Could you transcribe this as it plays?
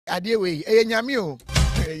ade we nyame o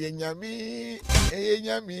nyame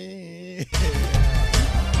nyame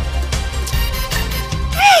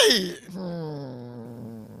hey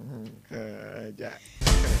ja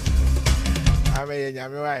ame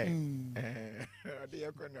nyame wai ade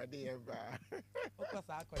yakono ade yeba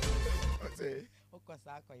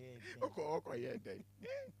okosa akoye dey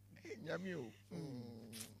nyame o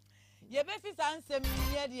ye be fi sansem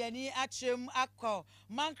ye de ni achem akọ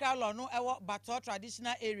mankralo no ewo Bato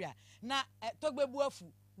traditional area na togbebu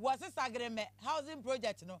afu wo sesagreme housing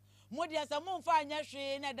project no modi asamo mfa anya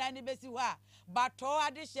hwe na dan ne besi ho a Bato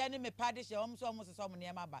adehye ne mepadehye omso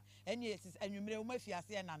ne ma ba eni esis anwumre wo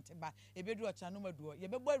mafiase e nante ba ebedu ocha no maduo ye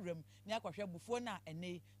bebo awram ne akohwe bufuo na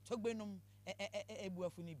ene togbenum ebu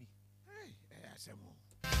afu ni bi asamo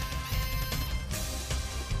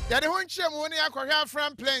yade ho nchiemu ne akohwe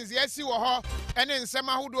afran plains yesi wo ho ene nsem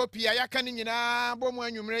ahodo pia yaka ne nyina bomu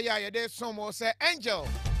anwumre ya yede somo se angel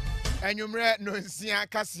anwumre no nsia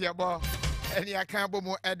kasebo ene aka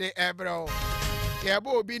bomu ede ebro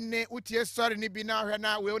yebo obi ne utie story ni bi na hwe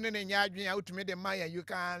na we one ne nya adwen a utumi de man ya you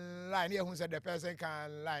can lie ne ehun say the person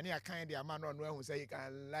can lie ne aka de ama no ehun say you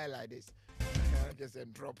can lie like this just a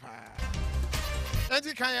drop her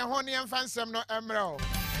enti kan ye ho ne emfa nsem no emro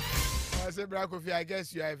I say Brako, I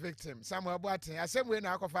guess you are a victim. Samuel Boatin, I say we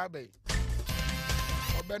na akofa bay.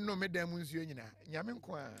 Obenno me dem nsuo nyina. Nyame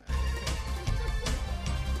nko a.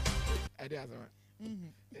 Ade azama.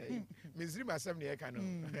 Mizri masem ne yeka no.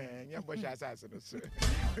 Nya bo sha asase no so.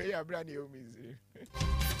 We ya bra ne o mizri.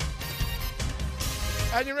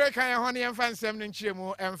 Anyure kan ye ho ne emfa nsem ne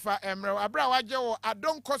nchiemu emfa emre. Abra waje wo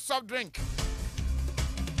adonko soft drink.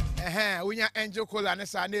 Unya angel cola ne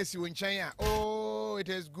sa na esi wo nchen a. Oh, it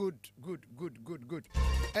is good.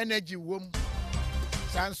 Energy wom.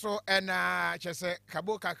 Sanso ena chese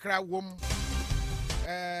kabo kakra wom.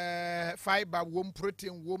 Fiber wom,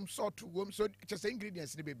 protein wom, salt wom. So chese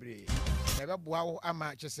ingredients ni bebre. Ebe boa wo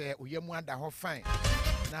ama chese uyemu ada ho fine.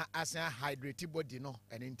 Na asan hydrate body no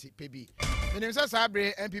enti pebi. Menim say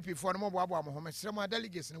sabre MPP for no mo boa mo ho mesre mo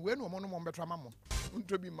delegates ni we no mo no mo beto ama mo.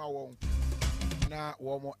 Ntobi ma wo. Na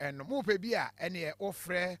wo mo eno mo pebi a ene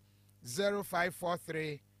ofre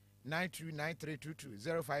 0543 929322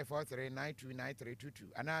 0543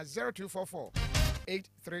 929322 and 0244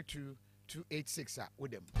 832 286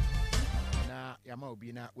 with them. Na yama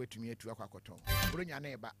obi na wetumi atu akwakoton. Bronya na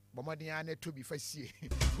eba bomodin na to bi fasie.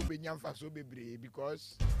 Ubenya mfa so bebre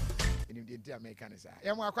because in the American is.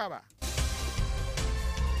 Yamo akwaba.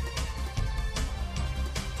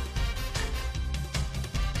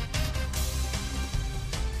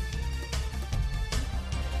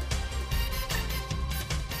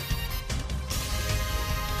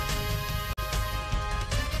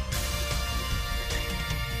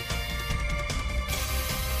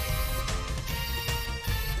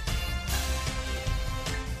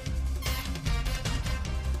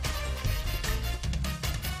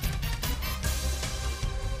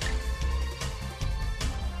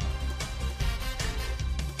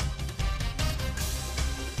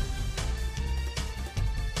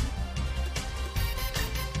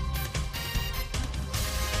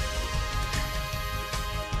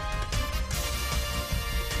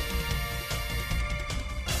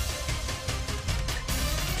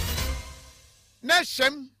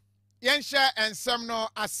 Neshem yensha ensem no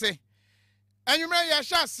ase enwumre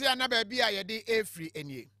yesha ase na ba bia ye de efri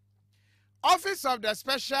enie Office of the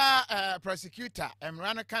Special Prosecutor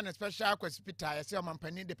emrano kan special prosecutor yese o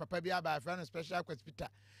mampani de papa bia ba fa no special prosecutor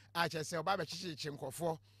a chese oba ba chichi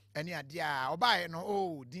nkofo ene ade a oba ye no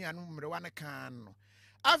o din anu mrewa ne kan no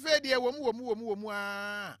afa de womu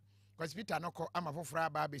a prosecutor no ko amafofra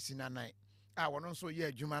ba besi nanan a wono nso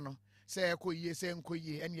ye adwuma no se ekoyie se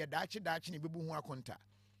nkoyie ene daachi ne bebu hu akonta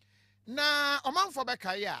na omanfo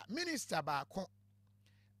beka ya minister ba ko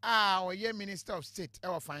oye minister of state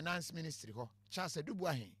finance ministry ho chance dubu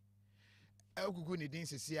ahen okugu ni din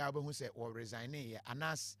sisi a obehu se wo resign ye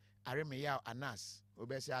anas aremeya anas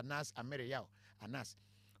obesi anas ameriya anas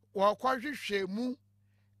wo kwahwehwemu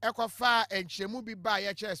ekofa enchemu bi ba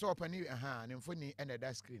ye che se opani ne mfoni ene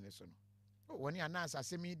da screen so no woni anas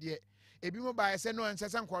asemi de ebi mo ba se no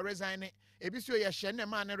nsesa nko resign ebi so ye hye ne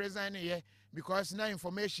ma ne resign ye because na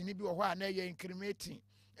information bi wo ho a na ye incriminating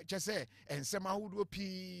chese ensema hudo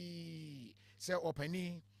pi se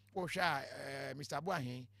opani wo hwa Mr.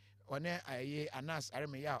 Boahen one aye anas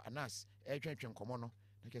aremeya anas etwetwen komo no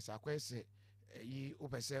na kesa akwese yi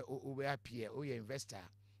opese o we appear o ye investor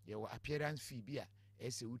ye wo appearance fee bia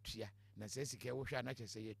ese utua na se sike wo hwa na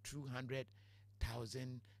chese ye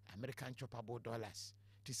 200,000 American choppable dollars.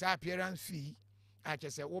 Tisa appearance fee a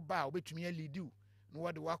chese wo ba obetumi alidu no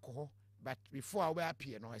wode wakoho but before I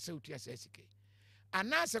appear no I say utia sesike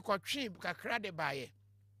anase kotwe kakra de baye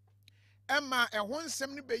Emma a one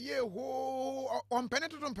semni be ye ho on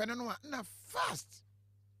mpene no na fast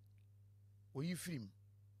o yi film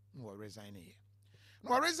no resign here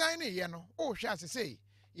no resign here no o hwe ase say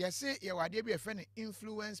yes ye wade bi efe ne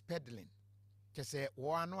influence peddling ke say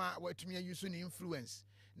wo ano a watumi use ne influence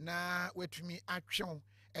na watumi atwe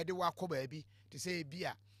e de wakọ baabi te say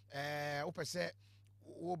bia wo pese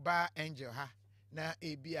wo ba angel ha na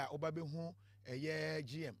e bia wo ba be hu ye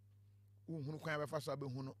GM wo hunu kwan be fa so be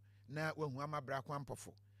hu no na wahu ama Brako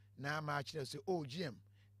Ampofo na ma kire say oh GM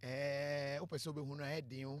wo pese wo be hu no e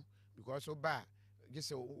din because wo ba just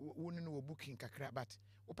say wo ne wo booking kakra but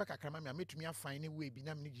wo pe kakra ma me metumi afine we bi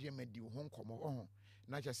na me GM adi wo ho nkomo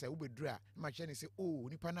na che say wo beduru a ma kire ne say oh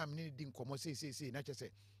nipa na me di nkomo say na che say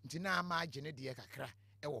nti na ma agye ne de kakra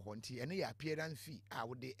e wo ho nti ene ya appearance fee a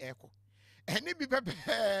wo de eko ene bi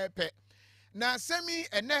pepepe na semi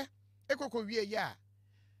ene ekoko wie ya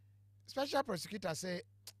special prosecutor say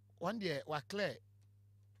one day wa clear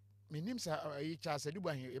minim sa Charles Adubu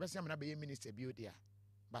ahe e be say na be minister bi odia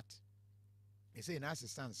but e say na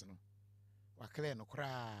assistance no wa clear no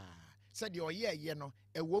kra said the oye no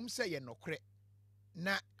ewom say ye no kre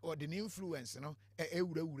na or the influence no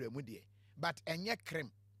ewura mu de but enye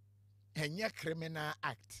criminal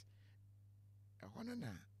act hono na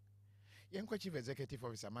yenko chief executive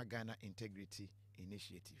officer Ghana Integrity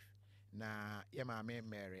Initiative na ye maame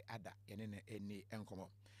Mary Ada yene na eni enkomo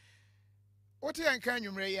oti anka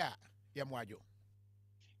nwumre ya ye moajo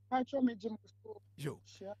Pacho me jimuso yo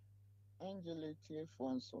Angela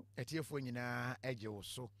Tiefonso etiefo nyina eje wo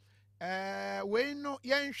so we no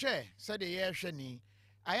yenhwe se de ye hwe ni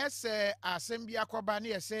ayese asem bi akoba na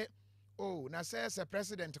yese oh na se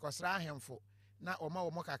president kosra ahemfo na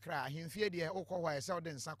oma kakra ahemfie de ukọ hwa se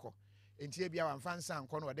ode nsakọ enti bia wamfansa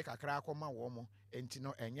nkọ no ode kakra akoma wo mo enti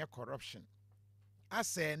no enye corruption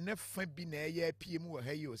ase ne fa bi na eye apiem wo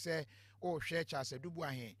ha yi o se o hwe Charles Adubu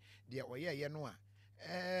ahe de oyeye no a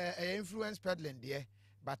influence peddling de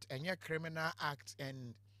but enye criminal act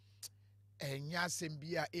and enya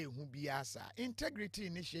sembia ehu biasa integrity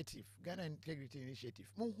initiative Ghana Integrity Initiative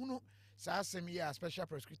mo hunu sa asem ya special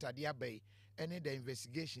prosecutor de abai any the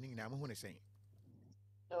investigation ni na mo hunu sen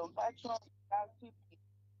so Pacho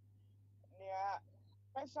near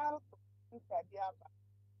special prosecutor diaba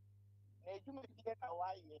na ejuma die na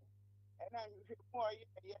waye ena hwe mo ye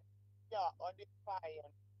ya ode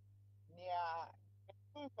fire near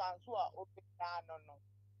fanso a opeta no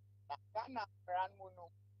Ghana brand mu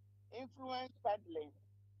no influence peddling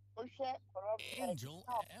social corruption Angel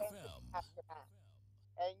FM.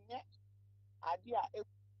 enye ade a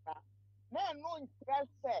ekura na no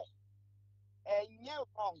nkyerɛ enye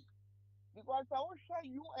wrong because I will share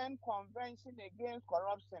UN Convention Against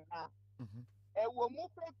Corruption now. Will move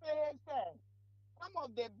say some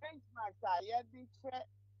of the benchmarks are yet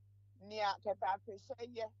near Ketafe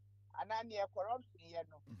and near corruption,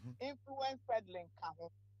 influence peddling,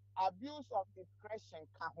 abuse of discretion,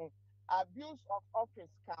 abuse of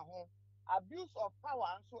office, abuse of power,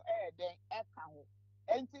 and so then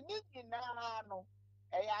and to me, no,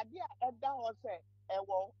 a idea at that was a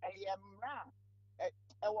yamra.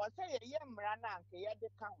 I was say a yamrana, the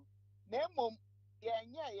count. Name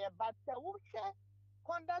yeah, but the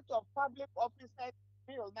conduct of public officers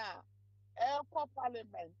bill now.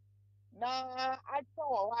 Parliament. Now, I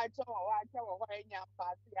saw party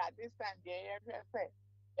at this time, the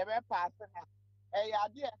pass now. A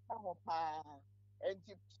idea come and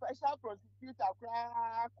special prosecutor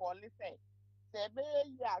call it say,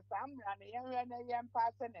 yes, I'm running young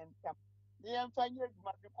person and some. Because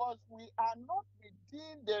we are not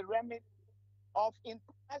within the remit of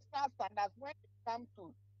international standards when it comes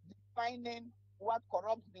to defining what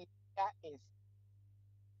corrupt behavior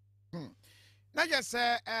is. Now just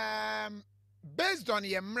based on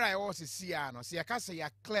your mra or siano, see a casa ya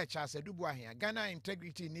clear Charles Adubu ahe Ghana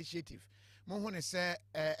Integrity Initiative. Mo hone say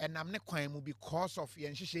enam ne kwan mu because of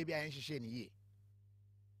yen hihye bia yen hihye ne ye.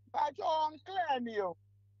 But on clear you.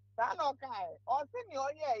 Okay. Or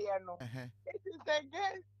senior yeah no. It is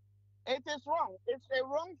against it is wrong. It's a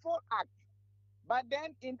wrongful act. But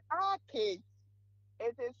then in our case,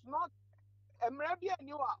 it is not maybe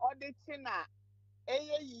you are auditing a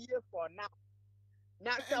year for now.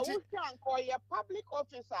 Now, so we can call a public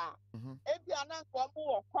officer, if you are not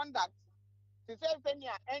of conduct, to say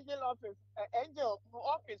angel office,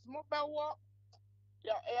 mobile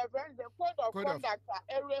the code of conduct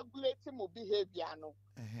are regulating behavior. No,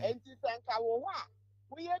 and to thank our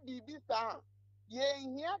we are the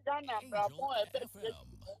here Ghana Brako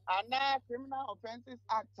and now Criminal Offences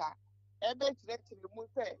Act. Ebe chile mu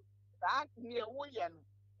say that near Woyan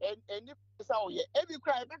and if so, every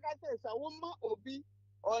cry back I say, so woman or be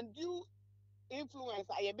undue influence.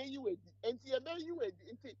 I obey you with and see obey you with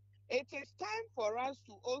it. It is time for us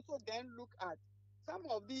to also then look at some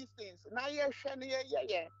of these things. Now, at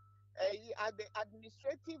the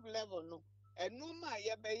administrative level, no, and no, my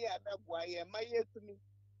to me.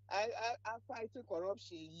 I fight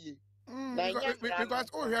corruption. Because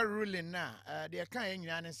oh, here ruling now, they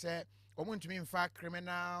can't say. To me, in fact,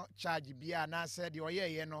 criminal charge be and I said,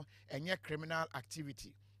 you know, and yet criminal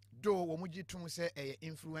activity. Though, Womuji to say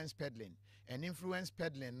influence peddling. And influence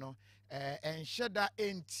peddling, no, and shada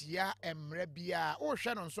entia emrebia, or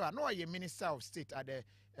Shannon, so I know a minister of state at the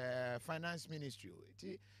finance ministry.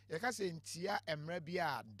 You can say entia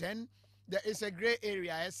emrebia, then there is a gray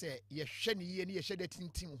area. I say, ye sheni and ye shed it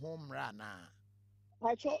in home rana.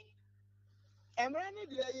 I thought, I'm running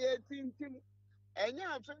the team. And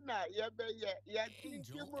yeah, na ya think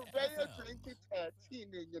you move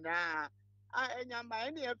 2013 na and ya my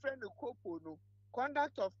any friend no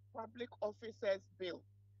conduct of public officers bill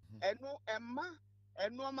and no emma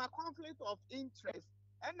and no ma conflict of interest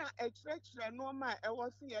and na extraction no ma e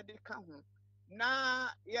was here de ka ho na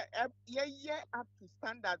yeah up to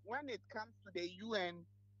standard when it comes to the UN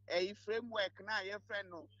a framework na your friend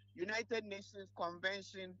no United Nations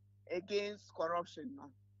Convention against corruption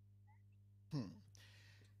no.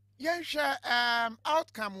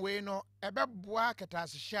 Outcome we no ebe bua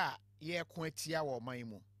ketasha ye kwetia wo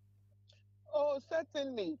maimu. Oh,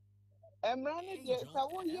 certainly. Emrani de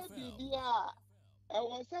sawo ye bibia e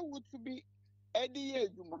won se would edi ye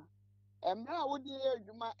adwuma. Emra wo di ye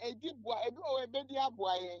adwuma edi bua ebi o ebedi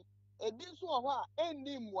aboa ye. Ebi so ho a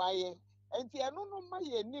enni mmoa ye. Enti eno no ma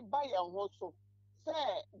ye ni ba ye ho so. Se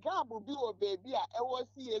gab bi o baby a e wo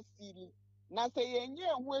si ye siri. Na se ye nye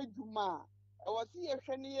ho adwuma e wo si ye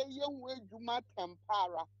hwe ne ye ho adwuma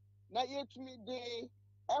tempara. Na ye tumi de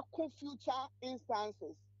echo future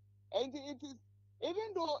instances. And it is,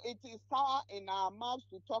 even though it is sour in our mouths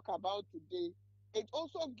to talk about today, it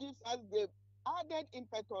also gives us the added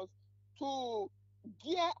impetus to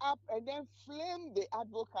gear up and then flame the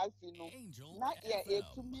advocacy, you know. Not yet,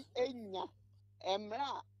 to me,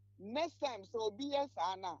 emra. Next time, so be yes,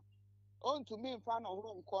 Anna. On to me in front of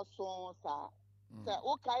home, so, sir.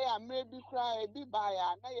 Okay, I maybe cry, be by,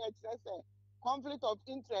 na yet, conflict of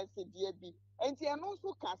interest, dear be. And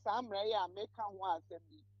also, Cassandra, make one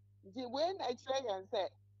assembly. The when I try and say,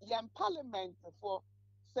 young parliament for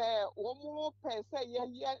say, one more per se,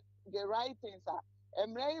 the right things are.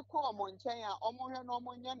 And may call Monchaya, Omoyan,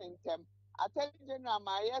 Omonian in them. I tell General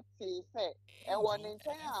Maya say, and one in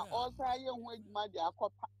China also a young wage mother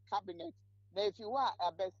cabinet. Now, if you are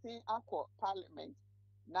a best parliament,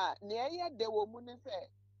 now, near the woman say,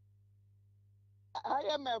 I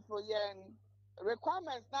am a for young.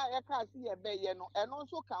 Requirements now I can see a bay and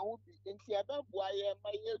also can be in Tiaba Boye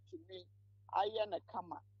my year to me. I am a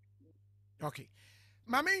kama. Okay.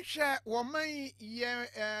 Mami share woman yen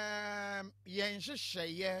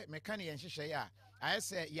share mechanic yen share. I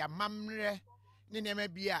say ya mamre ni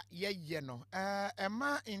bia ye no.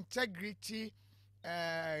 Ema integrity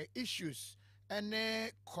issues and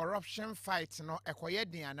corruption fight no ekoye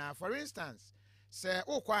diana. For instance, say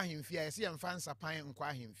o kwa himfie say emfa nsapan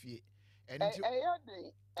nkwa himfie.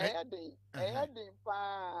 Ayading,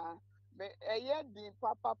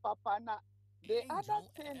 papa na the other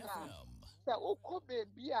thing so oko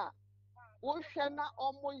baby wo hwe na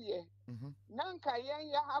omoye nanka yen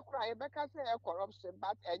ya hakra e beka say corruption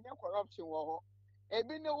but enye corruption wo ho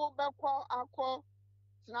ebi ne wo bekọ akọ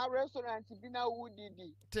na restaurant bi na wo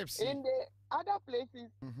didi in the other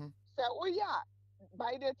places so oh yeah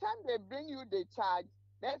by the time they bring you the charge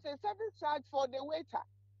there's a service charge for the waiter.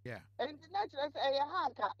 Yeah. And the natural say a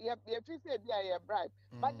hanka, you say be a bribe.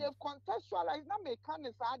 But they've contextualized na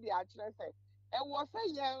mechanics are the actual say. And was a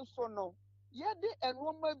young so no. Yet the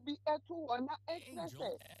enrollment be a two or not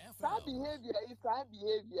say. That behavior is that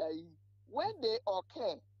behavior. When they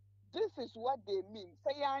occur, this is what they mean.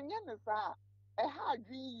 Say a hard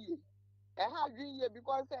dream. A hard dream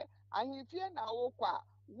because I fear now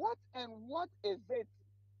what and what is it?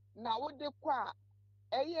 Now what they qua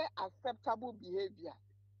a acceptable behavior.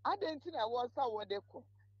 I didn't think I was what they call.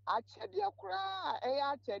 Achedia cry,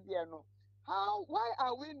 achedia no. Why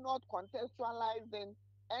are we not contextualizing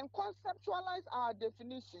and conceptualize our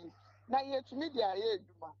definitions? Now yet to me they are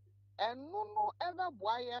and no ever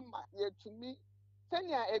boy yet to me.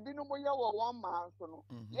 Senya ebino moya wa 1 month no.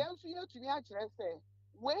 Yes, you to me actually say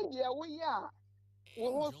where there we are.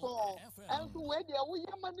 Also, and so where there we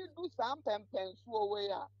are do some pen so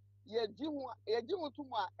where ye do to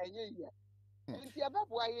my and ye. nti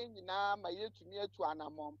ebeboa yen nyina ma yetumi atu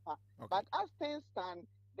anamompa but as things stand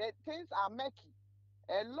the things are murky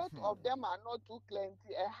a lot of them are not too clear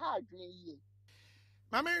a hard ye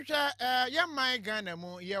Mama hwɛ yɛman Ghana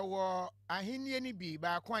mu yɛwɔ ahenni ni bi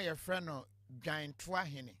baako a yɛfrɛ no dwanto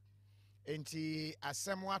ahene enti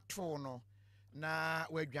asɛm wato no na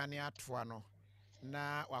wadwane atoa no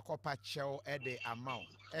na wakɔpa kyɛw de ama wo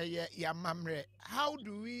ɛyɛ yamamrɛ. How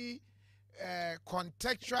do we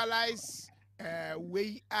contextualize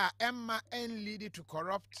way Emma and lead it to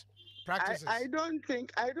corrupt practices? I don't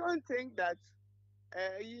think that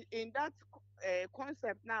in that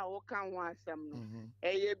concept now can one some no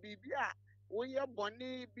bibia we are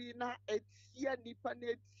bonny be na etia nipa na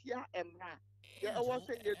etia emra there was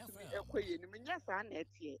a yet to be ekwe ni nya sa na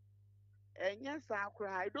etie enya sa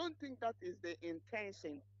akra. I don't think that is the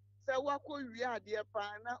intention so wako wi ade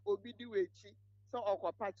pa na obi di wechi so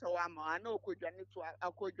okopa chewa ma na okodwane to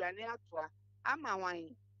akodwane atoa ama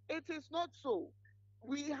wan. It is not so.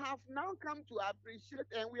 We have now come to appreciate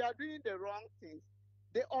and we are doing the wrong things.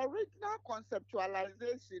 The original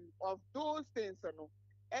conceptualization of those things,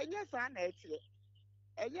 it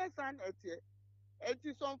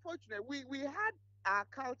is unfortunate. We had our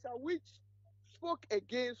culture which spoke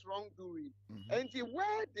against wrongdoing. And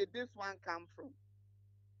where did this one come from?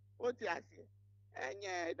 What do I say? And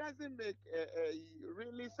it doesn't make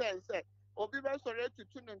really sense. Obi be sorry to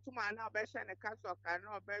tune into my now be shine a castle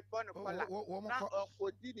cannot be born a collar. Now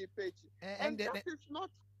or did page. And that is not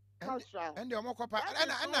cultural. And the omokopa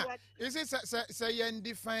and is it say yen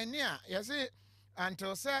define ya yes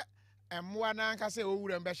until say mwa na nka say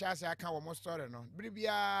owura mbehya ase aka wo mo story no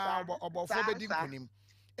biribia obofo be dinkunim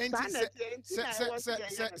enti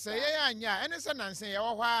say ye anya ene say nanse ye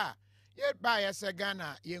wo hwa a ye ba ye say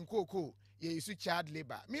Ghana ye nkoko ye isu child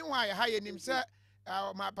labor meanwhile ye ha ye nim say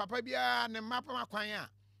ma papa bia ne mapa makwan a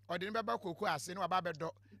ode ne beba koko ase ne waba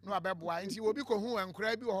bedo no abeboa nti obi ko hu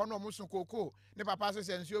enkura bi wo ho no mo so koko ne papa so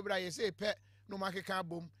sensuo bra ye say pe no makeka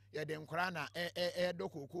bom ye de nkura na do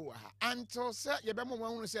koko ha until say ye be mo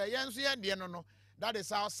hunu say ye nso ye de no that is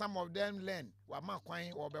how some of them learn wa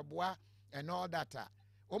makwan wo beboa and all that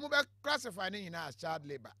omo be classify ne nyina as child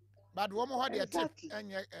labor but wo mo ho de tip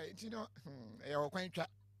enye you know e wo kwan twa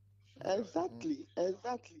exactly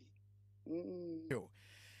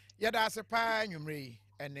yada se pa nwumre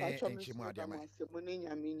ene enchimu adema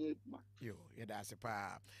yo yada se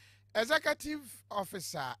pa Executive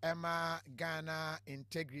Officer Emma Ghana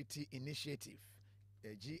Integrity Initiative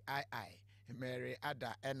GII Mary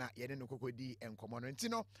Ada ena yene no kokodi enkomo no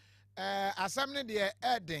ntino asam de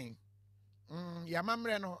eden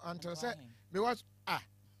yamamre no until say because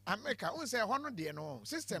America un say hono de no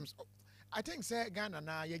systems I think say Ghana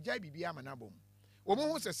na ye jai bibia manabom wo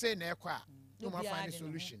mo hu say na ekwa no ma find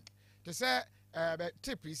solution to say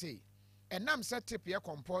tip you say enam say tip ye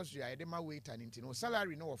compulsory I de ma wait and intino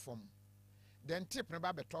salary no form then tip no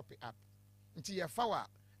ba be top it up nti ye fawa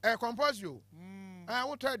compulsory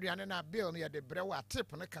what aduane na bill no de brewa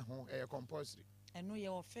tip no ka ho compulsory and no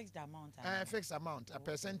your fixed amount fixed amount a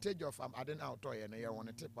percentage of adding out or you want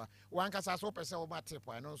to tip one kasa so person o ma tip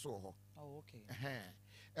I no so ho okay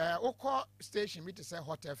oko station me to say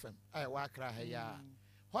Hot FM I wa kra ha ya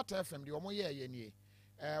Hot FM de omo ye nie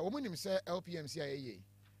omo nim say LPMC ayeye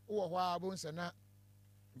wo ho abon se na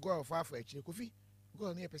go for afa echi Kofi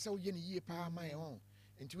go na pese wo ye ne yie pa ma ye ho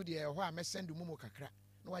enti wo de ho a me send mu kakra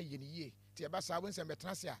na wa ye ne yie ti e ba sa abon se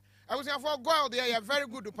betena se I was for gold there you very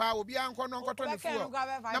good pa obi anko no nkoto ne fuo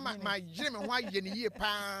na my gym ho aye ne yie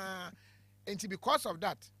pa enti because of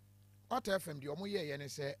that Hot FM de omo ye ne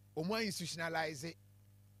say omo institutionalize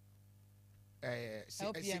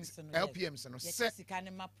LPMs no set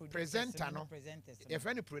presenter no if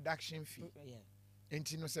any production fee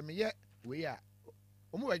enti no se me ye we a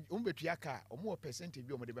omo betua ka omo percentage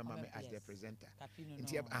bi omo de be ma me as the presenter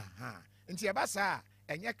enti e ba sa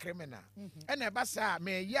enye criminal ena e ba sa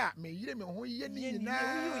me ya me yire me ho ye ni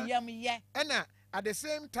na ena at the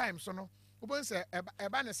same time so no obon se e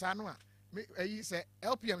ba ne sa no a me say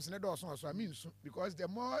LPMs ne do so I mean because the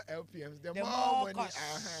more LPMs the more money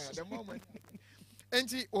the more money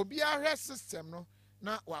enti obi ahwe system no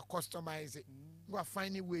na wa customize it wa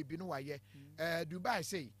find a way bi no wa ye Dubai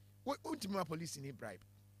say ultimate police ni bribe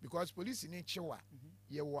because police ni chewa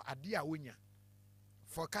ye wo ade a wonya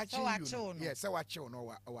for catching you yes say wa chew no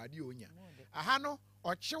wa ade onya aha no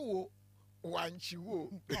o chewo wanchiwo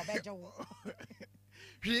obejo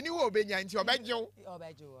hwini wo benya nti obejo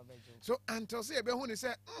so until say be hu ni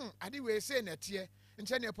say ade we say na tie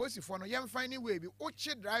nche na posifo no yem find way bi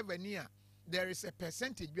uchi driver ni a there is a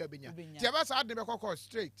percentage bi obenya ti aba sa ade be kokko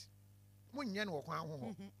straight munye no kwan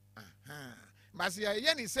ho Masia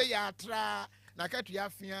Yenny say ya tra, Nakatu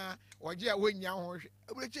Yafia, or Jia Win Yaw,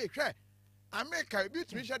 which is America,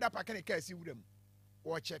 beat me shut up. I can't see them.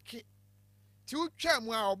 Or check it. Two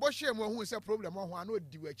chamwa or Bosham who is a problem on one would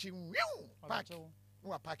do a chim, pack,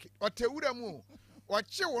 or packet, or Teudamu, or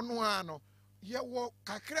Chew no. Yeah, well,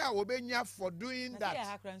 Kakra will be for doing that.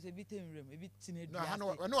 Yeah, Hakrans a bit in room, a bit in it. No,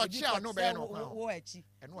 chair, no bear, no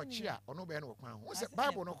and what chair, or no bear, no crown. What's a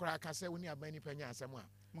Bible, no crack? I say when you have many penny and someone.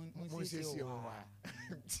 The Bible say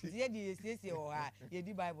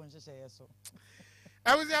so.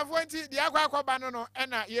 I was appointed the Aqua Banano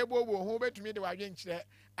and a Yebo who bet to me the wagon chair.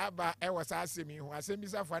 Abba, I was asking me who I sent me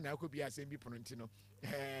some fun. I could be a semi Prontino.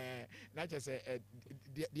 Not just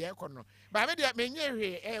the econo. But I mean,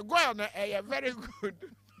 a girl, a very good.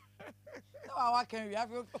 No, I can we have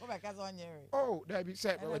to go back as on you. Oh, that be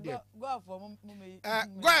said, go for mummy.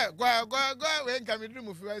 Go away and come into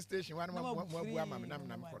the station. One more,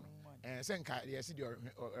 and send car, yes,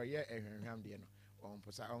 or yeah, and Hamdiano on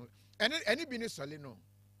Posa. And any business solino.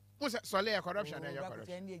 Was it solely a corruption and your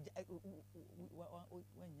corruption?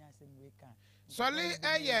 Solely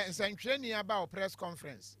a year and sanctioning about press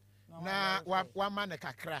conference. Now, one man a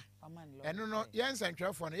cacra. And no, yes, and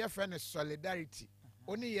for your friend is solidarity.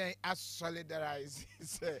 Only as solidarize,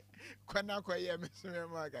 say, Quanaco, Mr.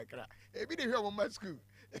 Magacra. Every day, home at school.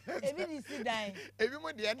 Every sit down.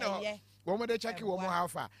 Everyone, dear, no, one they check you one more how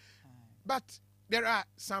far. But there are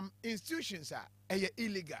some institutions are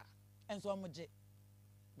illegal. And so much.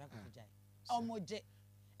 Omoje.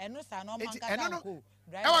 And no son, no man.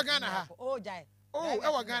 Oh, Ghana. Oh, Jai.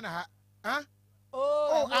 Oh, Ghana. Huh?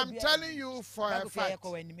 Oh, I'm telling you for a fact.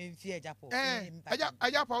 Oh,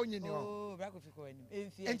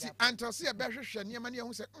 until see a better money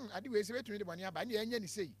who said, I do a to the money, but any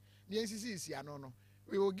say, the NCC, no.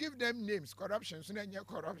 We will give them names, corruption, soon and your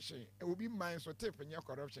corruption. It will be mine, so tip and your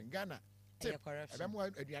corruption. Ghana, tip corruption.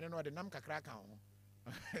 I don't know the Namka crack on.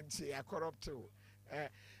 See, I corrupt too.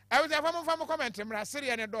 I was a former comment,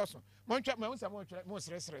 Syria and Dawson. Montrap,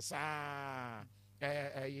 most restless.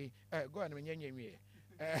 Go on,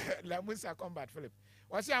 La Musa Combat, Philip.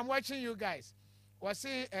 Was I'm watching you guys. Was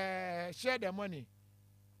he share the money?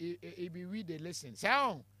 It be we the listen.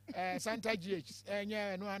 Sound Santa GH.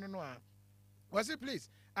 Yeah, no. Was it please?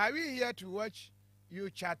 Are we here to watch you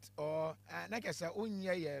chat or like I said, only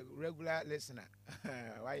a regular listener?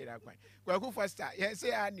 Why you that point? Go first. Yes,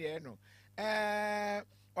 say I no.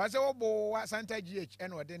 Was obo Santa GH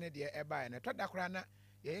and what then the eba and a tot crana.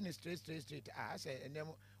 Yeah, straight. I say, and then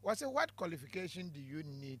what qualification do you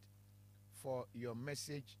need for your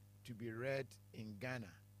message to be read in Ghana?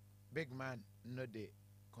 Big man, no they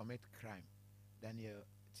commit crime. Daniel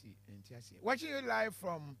T. Watching you live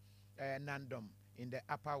from Nandom in the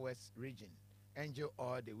Upper West region. Angel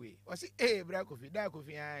all the way. Was it Brako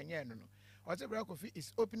no. Also Brako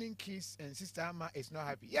is opening keys and Sister Amma is not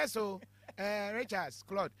happy. Yes, so Richards,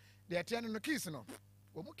 Claude, they are turning the keys no.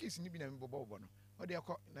 Omo keys ni bi na mbobo no. O de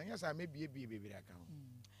ko na nyasa maybe baby aka ho.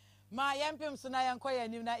 Ma yempem so na yanko ya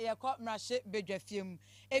nim na yekọ mrahye bedwafiem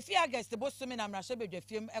efi August bosome na mrahye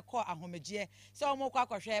bedwafiem ekọ ahomegye se omo kwa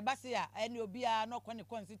akọhwe base a ene obi a no kọ ne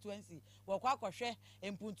constituency wo kwa akọhwe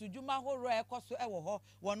empuntudwuma horo ekọ so ewo ho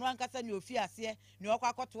wono ankasa ne ofi ase ne okọ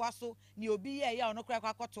akọto aso ne obi ye ya ono kra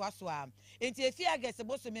akọto aso a enti efi August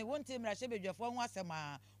bosome wonte mrahye bedwafo ho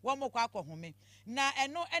asema wo mo kwa akọhome na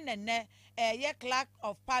eno enenne ye clerk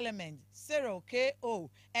of parliament Cyril KO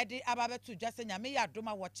edi ababetu dwase nyame ya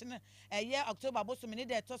doma wo chene October bosome ne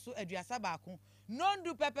de toso aduasa baako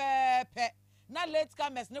nondu pepepe na late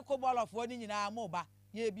comers ne kobol of woni nyina moba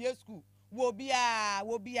ye bia school wo bia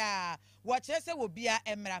wo chese wo bia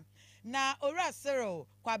emra na ora Cyril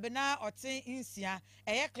kwabena otin insia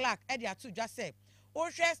clerk e de atu dwase o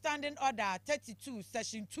hwe standing order 32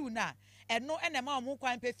 section 2 na eno enema omu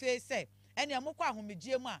kwan pefe se ene amukwa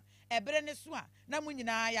ahomegye mu a ebere ne so a na mu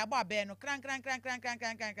nyina ya gba abe no kran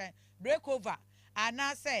break over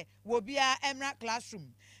ana say wo bia emra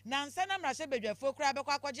classroom na nsa na mrahye bedwafo kura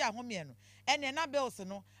bekwa akwaje ahomie no ene na bills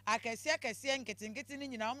no akese nketinketi ni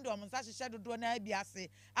nyina omde omunsa hyehyɛ dodo na abiase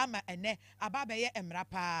ama ene ababe ye emra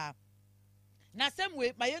pa na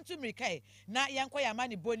semwe mayentu mrikai na yanko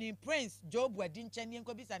yamani boni Prince Job wadi nkyɛn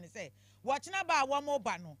yanko bisa ne sɛ wɔkyena ba wo mo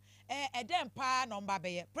ba no edem pa no mba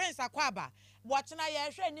beye Prince akwaba wɔkyena ye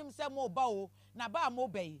hwɛ nim sɛ mo ba o na ba mo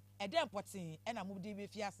ba yi edem potin na mo di be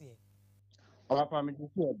fiase Papa me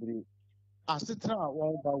just agree. Asitra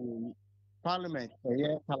one ba we parliament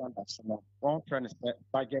calendar so one friend is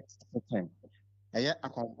budget system.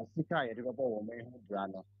 Account Africa ye dey go wo me ho bra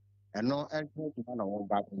no. Eno ento di na one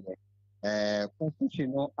ba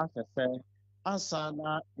constitution no asese ansa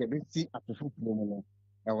na ye be si atofu mu no.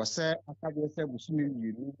 ɛwɔ sɛ akadeɛ sɛ busumi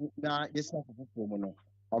mmienu na yɛsi afoforɔ mu no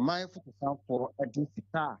ɔman fotosanfoɔ de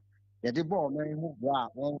sika a yɛde bɔ ɔman ho bra a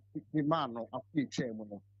wɔn de maa no afei twɛn mu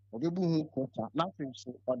no ɔbɛbu ho kota na afei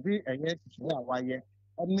nso ɔde ɛyɛ tutuo a wayɛ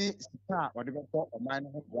ne sika a ɔde bɛbɔ ɔman no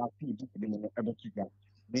ho bra afei di anim no ɛbɛto dwa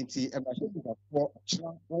nti ɛbɛhyɛbisafoɔ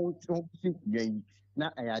kyerɛ wɔn si nkonnwa yi na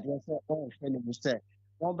ɛyɛ adeɛ sɛ wɔrehwɛ ne mu sɛ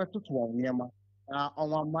wɔbɛtoto wɔn nneɛma na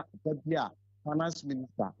wɔn ama ɛda bi a finance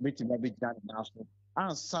minister bɛtumi abɛgyina ne nan so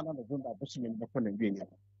ansa na November bɛsome no bɛkɔ n'awieɛ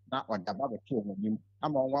na ɔda ba bɛto wɔn anim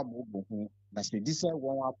ama wɔn abobɔ ho na sɛ di sɛ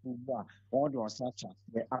wɔn apobo a wɔn de wɔn nsa akyɛ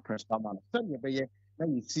aseɛ aprɛspa ma no sɛdeɛ ɛbɛyɛ na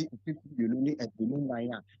yɛsi mfimfini ne aduonu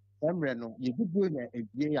nan a saa mmerɛ no yɛguguo na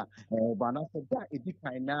abie a ɛbana sɛ da a ɛdi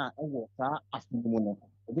kan na a ɛwɔ saa afe no mu no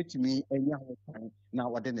obetumi anya ho kwan na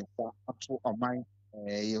wɔde ne nsa ato ɔman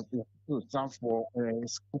sanfoɔ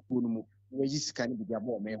sukuukuo no mu na wɔayi sika no bi de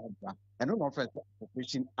abɔ ɔman ho bra ɛno na ɔfrɛ sɛ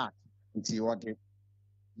appropriation act nti wɔde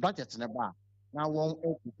budget ne ba na wɔn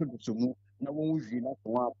ɛkutu mu na wɔn wie na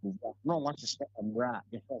wɔn approve na wɔn ahyehyɛ mmara a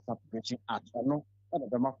yɛfrɛ sɛ appropriation act ɛno ɛna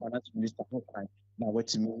bɛma finance minister ho kwan na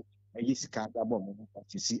wɔatumi ayi sika de abɔ ɔman ho bra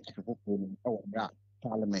sisi afoforɔ no mu ɛwɔ mmara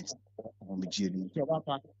parliament wɔn gyee no nti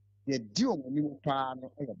ɔbɛfa yɛdi wɔn anim paa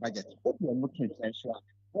no ɛyɛ budget obi a wɔn to nkyɛn so a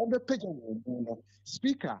wɔbɛpagya wɔn mu no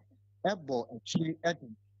speaker ɛbɔ akyiri ɛde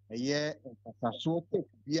ɛyɛ nkasasoɔ tape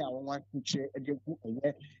bi a wɔn atwitwe ɛde gu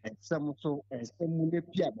ɛyɛ nsɛm so nsɛm mu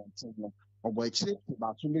n'epi abɔnten no ɔbɔ akyiri te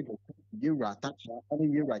baako ne do yɛwura atakyera ɛne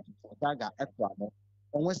yɛwura gyinaga ɛto ano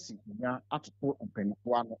wɔn asi nya atoto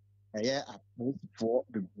mpanimfoɔ ano ɛyɛ apolisifoɔ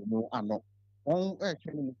bebree mu ano wɔn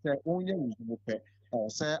ɛrehwɛ no mu sɛ wɔn yɛ wuzuo pɛ ɛwɔ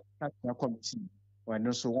sɛ atakyera kɔmitii wɔn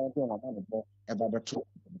nso wɔn bɔ wɔn ama no bɔ ɛba bɛto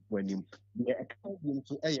mpanimfoɔ anim deɛ ɛka bi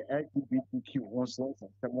nso ɛyɛ LGBTQ wɔn nso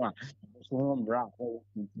nsɛm a nso wɔn mmara a wɔwɔ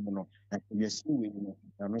tuntum no yɛsi wɔ yi no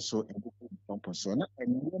ɛno nso ɛbubu mpɔmpɔ so na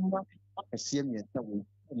nneɛma akɛseɛ mmiɛnsa wɔ yi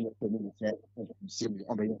ɛna yɛpɛ no mu sɛ ɛsi mu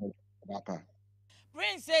ɔbɛyɛ ho baapa.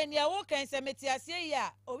 Prince nea wo kan sɛ meti aseɛ yi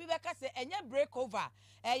a obi bɛka sɛ ɛnyɛ break over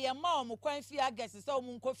ɛyɛ ma ɔmo kwan fie agɛse sɛ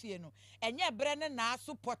ɔmo nkɔ fie no ɛnyɛ brɛ ne na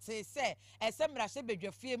aso pɔte sɛ ɛsɛ mmarahyɛ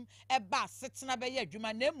badwa fiem ɛba asetena bɛyɛ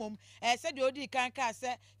adwuma na mmom ɛsɛ deɛ odi kan ka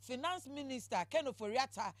sɛ finance minister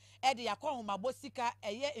Kenoforiata ɛde yakɔ homabɔ sika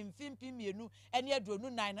ɛyɛ mfimpi mmienu ɛne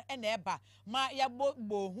aduonu nan no ɛna ɛba ma yɛbɔ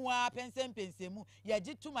bohu a pensempensemu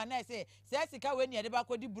yɛgye tuma na ɛsɛ sɛ sika wei ne yɛde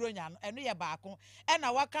bakɔdi bronya no ɛno yɛ baako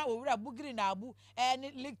ɛna waka owura bugiri na abu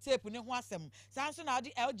ɛne leak tape ne ho asɛm sanso na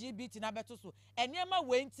ɔde LGBT na bɛto so ɛnneɛma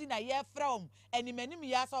wenti na yɛfrɛ ɔm animanim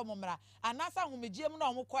yɛ asɛ ɔmo mmara anasa homegyeem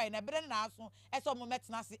na ɔmo kɔɛ na bere na aso ɛsɛ ɔmo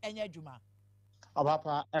mɛtena ase ɛnyɛ adwuma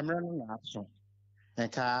ɔbapa mmerɛ no na aso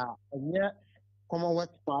nka ɛnyɛ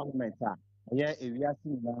Commonwealth Parliament a ɛyɛ ewiase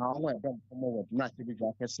nyinaa ɔmo ɛbɛn Commonwealth na ase bi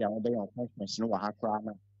dwa kɛse a wɔbɛyɛ conference no wɔ ha koraa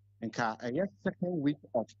no nka ɛyɛ second week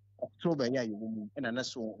of October yɛ a yɛwɔ mu ɛna na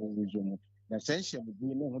so wɔn mu na sɛ nhyɛ mu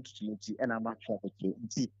bi ne ho tutu nti ɛna ama atwa kɛse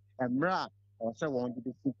nti mmerɛ a ɔwɔ sɛ wɔn de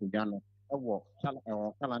bɛsi nkonnwa no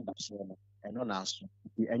ɛwɔ calendar so no ɛno na aso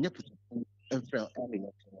nti ɛnyɛ pututu mfrɛ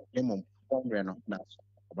ɛne yɛ mmom wɔmmerɛ no na aso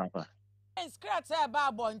ɔbapa. Skrata ɛba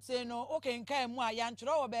abɔnten no wokenkan mu a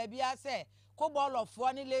yɛntwerɛ wɔ baabi a sɛ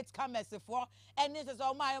kobɔlɔfoɔ ne late camersfoɔ ɛne sɛ sɛ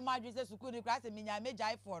ɔmo ayɛ ɔmo adwene sɛ sukuu ne kora sɛ menya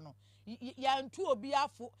megyaefoɔ no yɛntu obi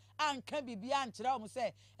afo anka biribi ankyerɛ ɔmo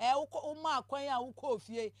sɛ woma akwan a wokɔ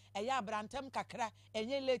ofie ɛyɛ abrantem kakra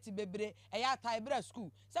ɛnyɛ late bebree ɛyɛ ataebra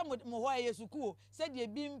school sɛ mo hɔ ɛyɛ sukuu sɛdeɛ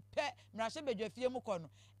bi mpɛ mmarahyɛ badwa fie mu kɔ no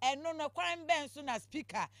ɛno no kwan bɛn so na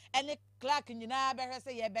speaker ɛne clerk nyinaa bɛhwɛ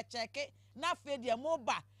sɛ yɛbɛkyɛke na afei deɛ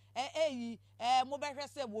moba mo bɛhwɛ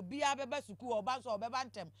sɛ obi a bɛba sukuu ɔba nso ɔbɛba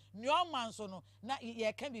ntɛm nea ɔma nso no na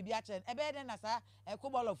yɛka biribi akyerɛ ɛbɛyɛ dɛ na saa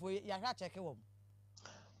kobɔlɔfoɔ yɛahwɛ akyɛke wɔm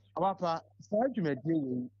ɔbapa saa dwumadie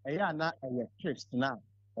wei ɛyɛ ana ɛyɛ trips na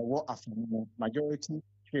ɛwɔ afei mu majority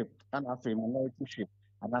trip ɛna afei minority trip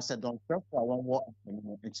anaasɛ dɔnfrɛfo a wɔwɔ afei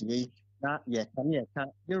mu nti wei na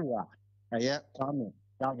yɛka yɛwura ɛyɛ Kwame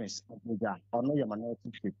Davis Abuja ɔno yɛ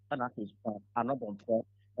minority trip ɛna afei anɔdɔnfrɛ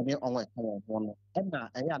ɛne ɔwɔ ɛka wɔn ho no ɛna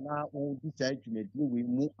ɛyɛ ana wɔn di saa dwumadie wei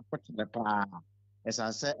mu akɔtena paa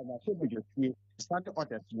ɛsan sɛ ɛnahyɛ badwafie standing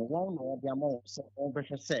orders no wɔn na wɔde ama wɔn sɛ wɔn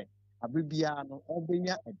bɛhwɛ sɛ abere biara no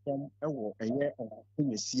ɔbɛnya ɛdɛm ɛwɔ ɛyɛ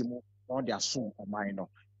ɛyɛsie mu na ɔde asom ɔman no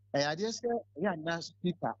ɛyɛ adeɛ sɛ ɛyɛ ana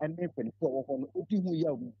speaker ɛne mpanimfoɔ a wɔwɔ hɔ no odi ho yɛ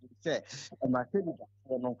ɔmo sɛ ɛmahyɛ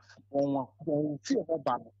badwafoɔ no wɔn fie hɔ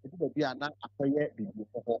ba no ebi baabi a na akɔyɛ biribi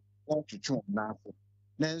wɔ hɔ wɔn twitwi wɔn nan ase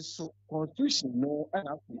nanso constitution no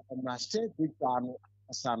ɛna afei mmarahyɛ badwa no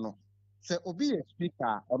asa no sɛ obi yɛ speaker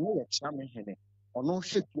a ɔno yɛ kyerɛmehene ɔno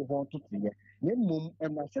hwɛ fie hɔ ntotoyɛ na mmom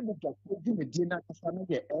mmarahyɛ badwafoɔ dwumadie no akasa no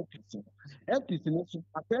yɛ LPC no LPC no nso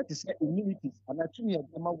afei te sɛ immunities anaa tumi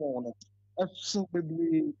ɛde ma wɔn no so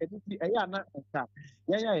bebree ɛditi ɛyɛ ana nka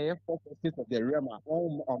yɛn a yɛyɛ four states of the realm a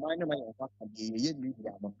ɔman no ma yɛn fa ka deɛ yɛyɛ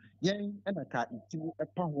media no yɛn ɛna ka ntimu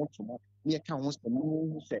ɛpa ho toma ne yɛka ho sɛ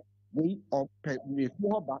mu sɛ wei ɔpɛ mmefu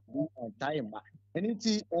hɔ ba wei ɔntae mma ɛno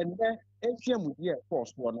nti ɛnɛ ɛhyia mu deɛ ɛkɔɔ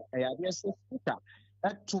soɔ no ɛyɛ adeɛ sɛ speaker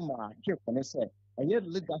ɛto ma kyeefo ne sɛ ɛyɛ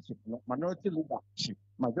leadership no minority leadership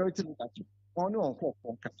majority leadership wɔn ne wɔn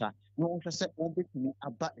kɔɔfoɔ nkasa na wɔn hwɛ sɛ wɔn bɛtumi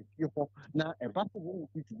aba efie hɔ na ɛba so wɔn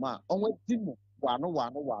fi dwuma a wɔn adi mu wano na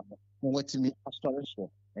wɔn atumi asɔre soɔ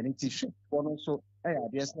ɛno nti hwɛfoɔ no nso ɛyɛ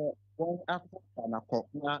adeɛ sɛ wɔn akɔ kanakɔ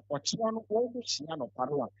na ɔkyerɛ no wɔn bɛ hyia nɔpa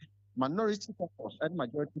no a minority focus and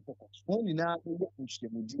majority focus wɔn nyinaa bɛyɛ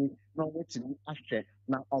nhyiamudie na wɔn atumi ahwɛ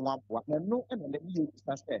na wɔn aboa na no ɛna na yie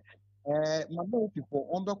bisa sɛ minority foɔ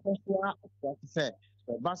wɔn bɛkɔ so akɔ sɛ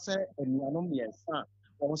ɛba sɛ anuanom mmiɛnsa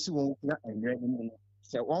a wɔn si wɔn gyina nwura no mu no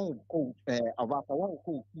sɛ wɔn kɔ abaasa wɔn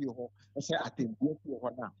kɔ fie hɔ sɛ atɛnbea fie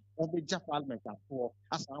hɔ no a wɔn bɛgya parliament afoɔ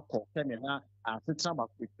asan akɔ sɛne na asetena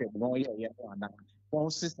baako fam na wɔyɛ no anaa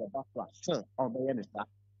wɔn si sɛ baako a sɛ wɔn bɛyɛ ne saa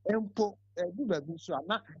mpo ebi baabi nso a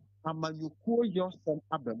na amanyɔkuo yɛ ɔsɛm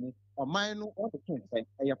aba mu ɔman no wɔde to nsɛn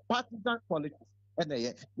ɛyɛ partisan politics ɛna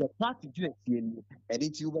yɛ party gyina fie nie ɛde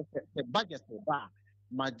nti wɔbɛsɛ sɛ budget ba a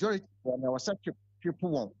majority foɔ na wɔsɛ triple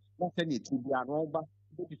wɔn na sɛ ne ti bi a na wɔba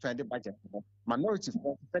bɛ defend budget no minority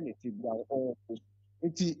foɔ sɛ ne ti bi a wɔwɔ post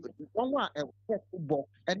nti wɔn a ɛwɔ bɔ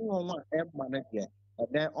ɛne wɔn a ɛma no deɛ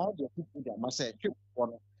ɛdɛ ɔde people de ama sɛ triple foɔ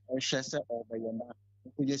no ɛhwɛ sɛ ɔbɛyɛ na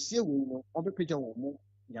yɛsie wei no ɔbɛpagya wɔn mu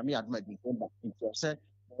nyame adoma di nba nti ɔsɛ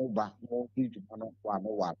ɔba na ɔdi dwuma no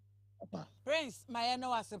wa Prince Mayeno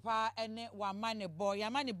Wasepa ene wamane bo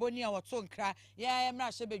yamane boni a wɔto nkra ya mra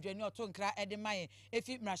hyebedwani ɔto nkra ede maye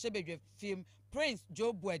efi mra hyebedwa film Prince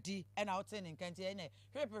Joe Buadi ena wote ne nkante ene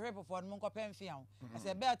hwepe for no nkɔpɛ mfia ho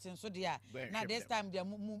ase belt nso de a na this time de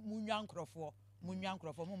munwa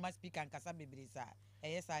nkrɔfo mu ma speaker nkasa bebre sa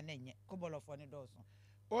ɛyɛ sa na nye kobolofo ne dɔso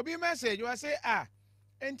obi message wa say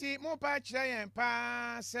enti mo pa kyerɛ yɛn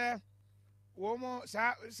pa sɛ womo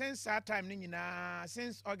since that time ni nyina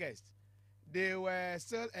since August they were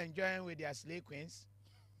still enjoying with their slay queens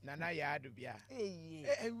nana yadu bia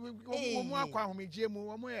womo akwa homegye mu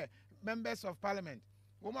womo members of parliament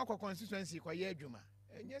womo akwa constituency kwa ye adwuma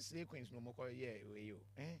enye slay queens no mo kwa ye we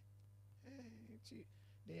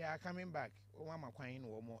they are coming back womo amakwan no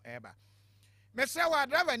womo eba mese wa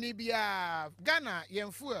driver ni bia Ghana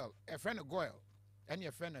yen fuel a friend oil and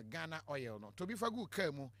your friend Ghana oil no to be for good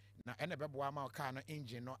car mu na ene beboa ma car no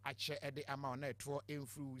engine no ache ede ama na eto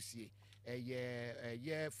emfruusie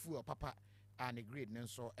ye fuel papa and the grade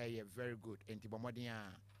nso very good enti bomodin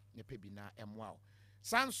a ne pebi na emwa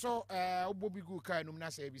sanso obobi good car no na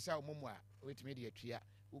say bisa omomu a wetime de atua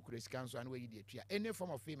ukure sika nso an we de atua any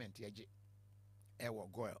form of payment yaje ewo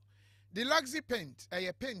goil the luxury paint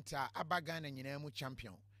paint abaga na nyina mu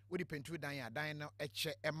champion we the paintu dan no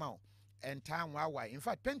eche emao enta nwa in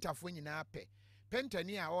fact painterfo nyina pe painter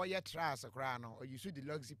ni a oye trials kra no or you see the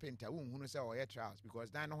luxury painter wo hunu say oye trials because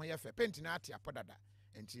dan no ho ye fe paint na ate apodada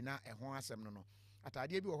enti na ehon asem no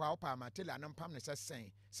atade bi wo ho pa material no pam ne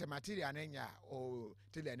sen se material na nya o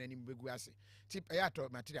tele na nim begu ase tip to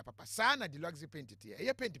material papa sa na the luxury paint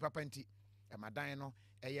tie paint papa nti madan no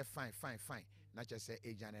fine na che se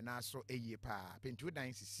ejane na so eye pa paintu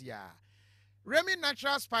dan sisi a Remy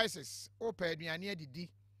natural spices o pa aduane adidi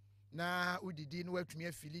na udidi no watumi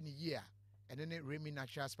afili ni ye a ene ne Remy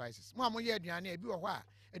natural spices mo amoye aduane bi wo ho a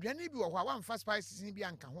aduane bi wo ho a wamfa spices ni bi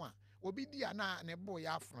anka ho a obi di na ne bo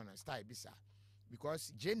ya afro na style bisa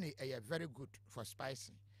because jenny very good for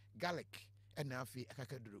spicing garlic and afi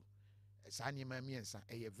akakaduro sani ma miensa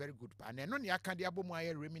very good pa na no ne aka de abomu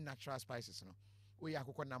aye Remy natural spices no we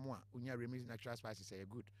akoko namo a unya Remy natural spices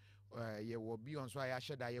good ye wo bi on so aye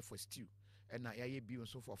sheda aye for stew and na aye bi on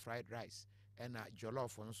so for fried rice and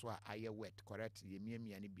jollof on so aye wet correct ye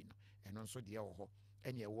miamia ni bi no and on so de wo ho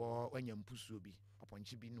and ye wo anya mpusuo bi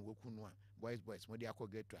oponchi bi no woku no a boys mo de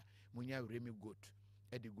akogeto a munya Remy goat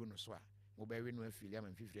e de gu no so a mo be we no afili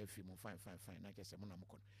am fifiri afi mo fine na kese mo na mo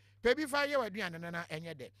kono pebi fa ye waduane na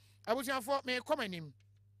enye de abusiafo me komanim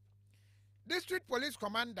district police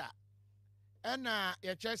commander and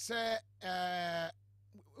ye chese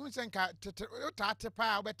unsenka tate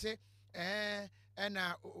pa obete and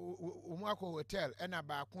umuako hotel and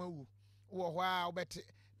ba ko awu wo ho a obete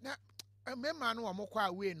na mema no wo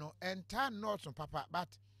kwa we no enta not papa but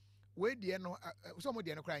we die no so mo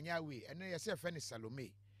die no kra nya we eno ye se fe ni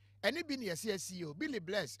Salome eni bi ne ye se CEO Billy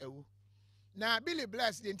Bless awu na Billy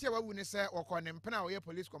Bless de ntia wawu ne se okọ ne mpena wo ye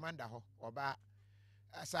police commander ho oba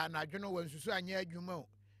asa na dwono wansusu anya adwuma o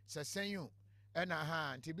se senyo ena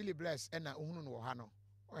ha nti Billy Bless ena ohunu no ha no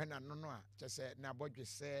ena no no a che se na bodwe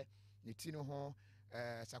se ne ti no ho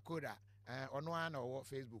Sakura ono ana wo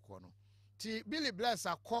Facebook ono ti Billy Bless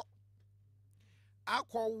akọ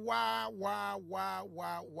wa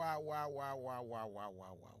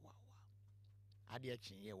ade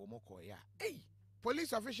chinye wo moko ya hey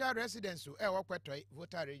police official residence wo kwetoi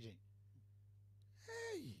voter region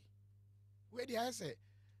hey we dey say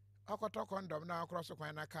akoto condom na across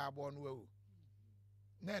kwan na car bo no wu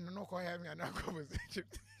na no ko ya me na conversation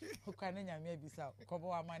kwa na nyame abisa ko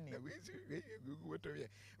bo amane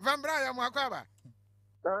Van Brown ya mo akwaba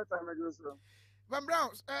That me go so. Van Brown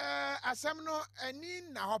asem no ani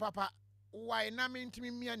na ho papa why na me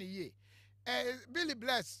ntimi mia ne ye Billy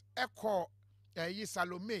Bless ekọ yi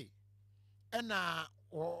Salome ena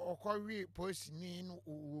okọwi post ni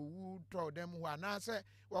wu to dem hu anase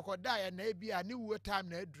wokoda ya na ebia ne wu time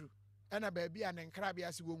na adru ena ba bia ne nkra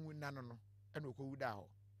bia se wonwu na no ena okowu da ho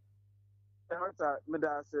That me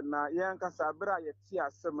da se na yen kasa bra ye ti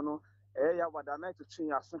asem no ya wada na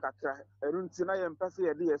twetwe aso kakra erunti na ye mpese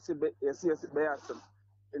ye de yesi be asem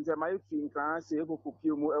nti ma ifi nkran se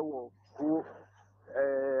ekokopie mu ewo wo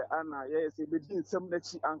ana ye se be din sem na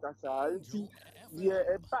chi ankasa nti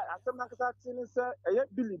ye ba asem na kasa ti ni se ye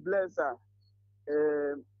Billy Bless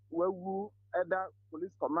wawu eda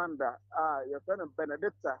police commander ye friend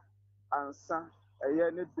Benedicta ansa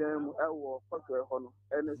ye ne dem ewo foto ho no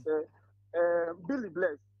ene se Billy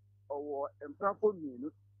Bless owo emprafo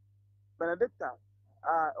minu Benedicta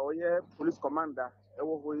oye police commander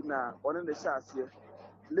ewo ho na one ne shaase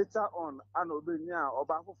later on ana obenya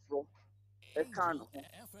oba foforo e kan ho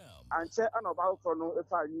anche ana oba foforo no e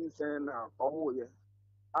fa yin sen na owo ye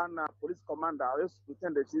ana police commander oye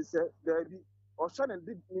superintendent say there be o hwe ne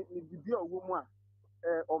bibi owo mu a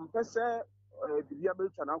ompese bibia be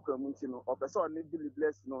twa na akwamu nti no opese on Billy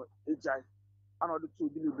Bless no ejai ana odo to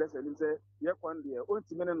Billy Bless and say ye kwan de o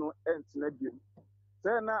ntime ne no entina biem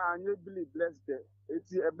say na anye Billy Bless de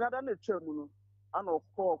eti ebnada na twam no ana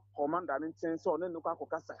okọ commander ne nchen so ne no kwa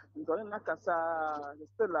kasa nti on na kasa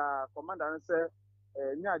still commander ne say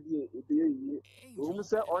nya de ebeye yi o mu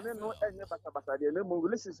say on no enye basa de na mo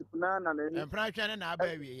relationship na ni empra twa ne na aba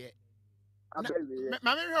wiye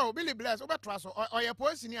ma me hwe Billy Bless obetra so oye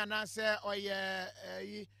post ni ana say oye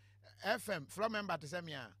yi FM floor member to say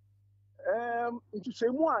me a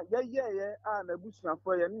ntuhwemu a ye na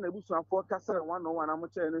busuafo ye na busuafo kasa one on one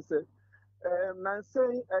amoche ne say na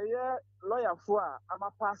say lawyer fo a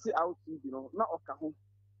ama pass out bi no na oka ho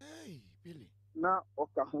Billy na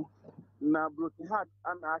oka ho na broken heart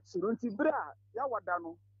ana achiro nti bra ya wada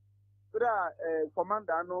no bra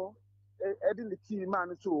commander no edi the key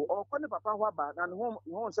man so okọ ne papa ho aba na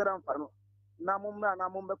ho nsera mfa no na momra na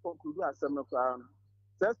mombe conclude asem no kwa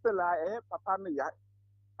no stella papa no ya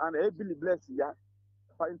and Billy Bless ya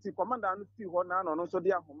nti commander no fi ho na no so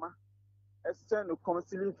de ahoma extend no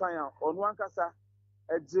counseling fire on one kasa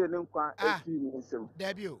eje ne nkwa efi ni nsem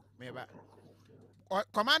debut meba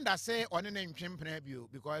commander say on ne ntwempena bio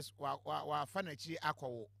because wa fa na chi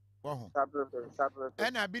akọwo wo sabre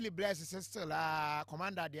and Billy Bless is still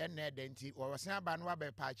commander de na denti wo sen aba no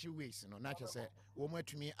ba patch ways no na che say wo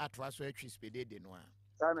matumi atoa so atwi spede de no a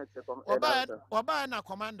sana che oba na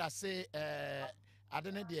commander say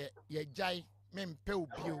adene de ye jai mempe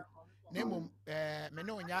obio na mom me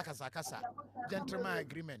ne onya akasa gentleman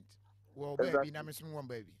agreement wo ba bi na mesom wo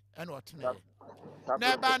ba bi ena otene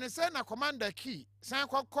na ba ne say na commander key san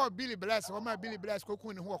call Billy Bless wo ma Billy Bless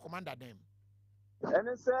kokun ne ho commander dem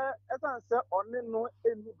ene say esan say oni no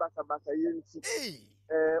eni basa yenti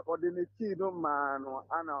ordinary key no man no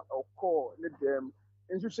ana okọ ne dem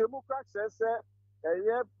nhwehwemu kwa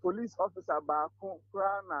say police officer ba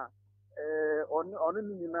kra na on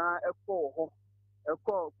nyina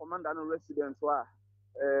ekọ commander no resident wa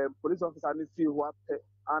police officer ni fi ho apẹ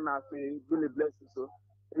ana fe Billy Bless so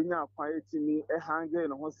enya kwan etimi hange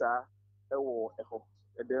no ho saa ewo eho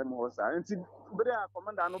edem ho saa nti bere a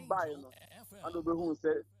commander no buy no ando be hu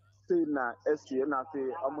say na SC na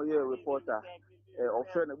fe amoye reporter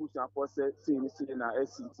ofe na busu afọ say na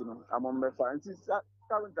SC no amommefa nti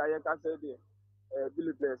current aye ka say dey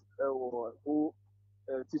Billy Bless who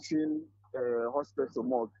teaching hospital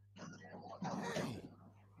morgue.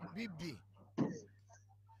 Bibi.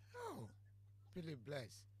 Oh, Billy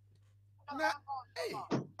Bless. Na,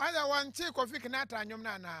 other one take Kofi anyum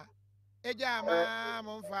na. Eja ma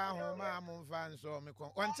momfa nso me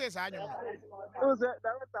kon. One take anyum no. Who's the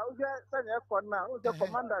director? Who's the senior corner? Who's the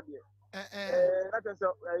commander there? That is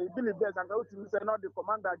Billy Bless and go to say not the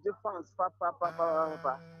commander J fans pa.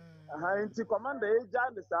 Inti commander eja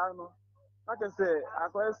the sa no. Like I say,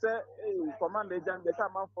 I say, command agent, the time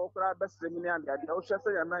for crab best criminal, and the ocean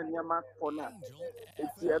say, and I'm near my corner.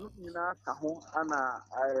 It's the Enumina Cajon,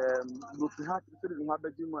 and looking hard to see the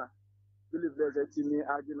Habajima. Believe there's a teeny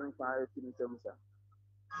argument for in terms of.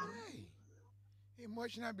 Hey,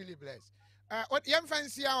 emotional Billy Bless. What young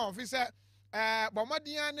fancy officer,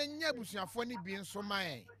 Bomadian and Yabusia funny being so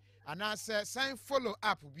my, and I said, sign follow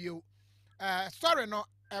up view. Sorry, no,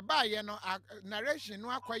 a buy, no, narration, no,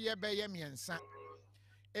 acquire by Yemi and San.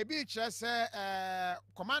 A beach,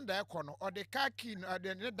 commander econo, or the car key, or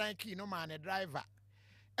the dine key, no man, a driver.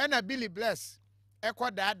 And a Billy Bless, echo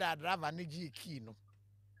dada driver, Niji key,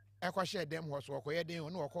 ɛkɔ hyɛ dɛm hɔ so ɔkɔyɛ den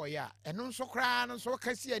ɔno ɔkɔ yɛ a ɛno nso koraa no nso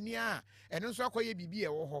kɛse ani a ɛno nso akɔyɛ biribi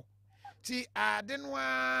ɛwɔ hɔ ti ade no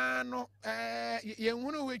a no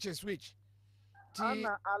yɛnhunu which is which ti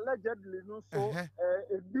Ana allegedly no so a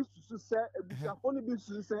bit to say a bit only bit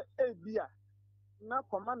to say a beer. Na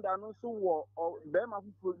commander no so war or them of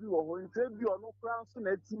produce or interview or no crown so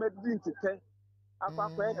na timid didn't take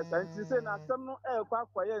akwa na scientist say na some no kwa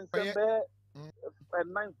and say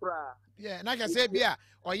and nine cra. yeah na ka say bia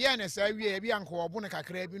ɔyɛ ne sa wie bia nko ɔbo ne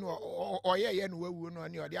kakra bi no ɔyɛ yɛ no wawu no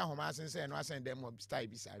ne ɔde ahoma asen sɛ no asen dem of style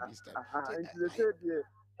bi sa bi style And they say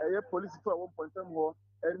the police for 1.5 more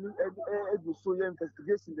and so your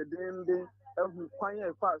investigation the day and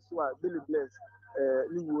quiet fast so Billy Bless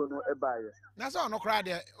you no e buy. na so no kra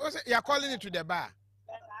de you are calling it to the bar.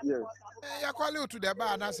 Yes. You are calling to the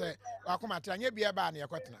bar na say wakoma tra nya bia bar na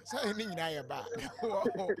yakotena say ni nyina ye bar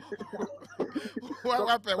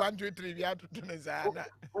wa pe 1 2 3 bia to ne za na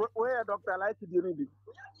Where doctor like the reading.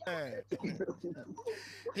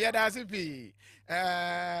 here that's it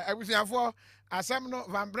abusiafo asem no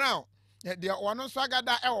Van Brown de ono so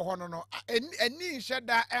agada e wo ho no ani nhye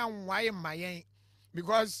da enwaye mayen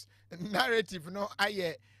because narrative no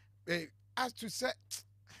aye as to say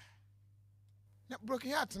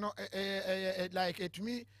broken heart no like to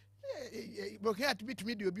me broken heart be to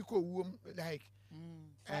me dey obi ko wuom like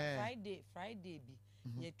Friday bi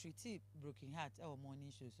ye treat broken heart our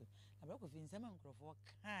morning show so na Brako fi nsema nkrofo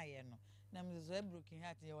kan no na me so broken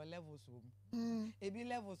heart ye levels wo ebi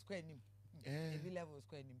levels kwa nim ebi levels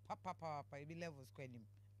kwa nim papa ebi levels kwa nim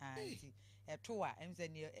anti eto a em se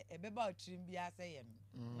ne ebeba otrim bi aseye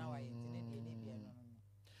no na wa ye tine ne bia no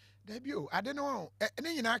debut ade no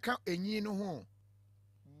ne nyina ka enyi no ho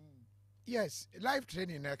yes life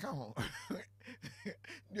training na ka ho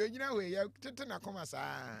de nyina we ya tete na koma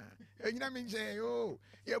sa nyina me nche yo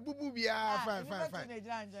ya bubu bia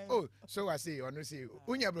fine oh so I say ono say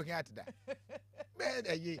unya broken heart da be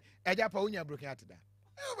eyi eja pa unya broken heart da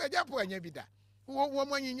e eja pa anya bi da wo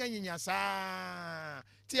mo nyinya sa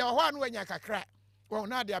ti e ho anu anya kakra well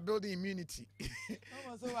now they are building immunity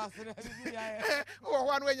so wasere bi ya wo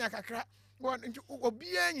ho anu anya kakra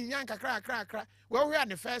obi anyinya kakra well we are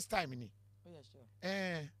the first time ni oh yeah sure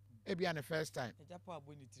it be on the first time.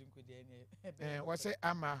 What say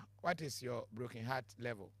Ama? What is your broken heart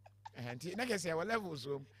level? And I can say our levels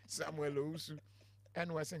Samuel Owusu,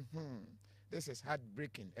 and was saying, this is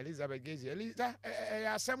heartbreaking. Elizabeth Gazy, Eliza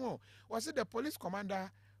Samuel, was it the police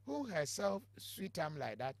commander who herself sweet time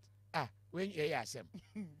like that? When you ask him,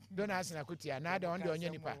 don't ask Nakutia, another on the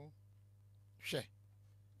onion nipa. She,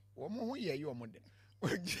 what more here you are more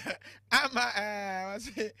Ama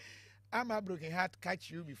was Ama broken heart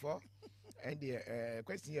catch you before? And the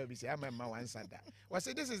question here be say I'm a one that. Was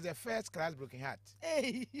it this is the first class broken heart?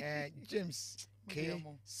 Hey, James K.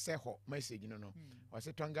 Seho message no. Was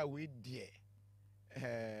it Tonga we dear?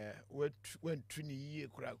 When 20 year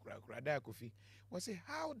kura Kofi. Was it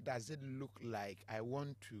how does it look like? I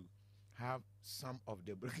want to have some of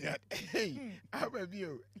the broken heart. Hey, how about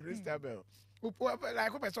you, Christabel?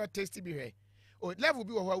 Like hope I saw tasty be here. Oh, level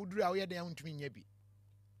be what would do out there to me maybe.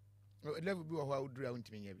 Level be what would do out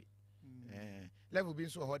to me maybe. Level be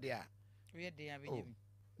so hot there. We are there.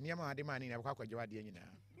 Near my demand in a quack of you now.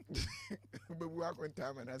 But we are going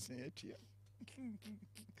time and I say it here.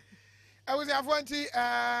 I was a 20.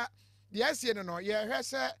 Yes, you know, yeah,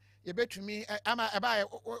 sir, you bet to me. I'm about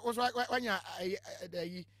was when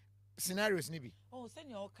you scenarios, Nibby. Oh, send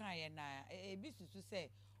your kind a business to say,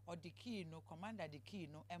 or the key, no commander, the key,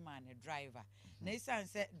 no man, a driver. Nathan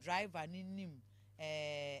said, driver, nim.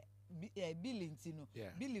 Billy Tino,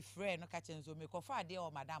 Billy Frey, no catching so make of idea or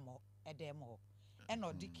madam or a demo, and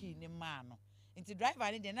no dicky ni mano. Into driver,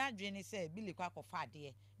 and then I dream say Billy Quack of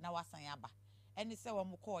Fadia, now was Sayaba. And it's so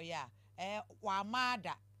call ya, wa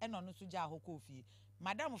mada, and on Suja Kofi.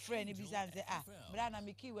 Madam Frey, ni bizan say, Brana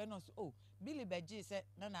Miki went on so, Billy Beji said,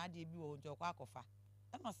 none I did you on your quack of fa.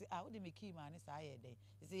 I must say, I would make him man is I day.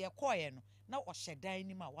 It's a coin, now or shed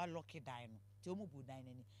dining, while lucky dino, Tomubu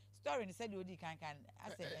dining. story ni said odi kan I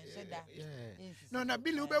said ensheda. No na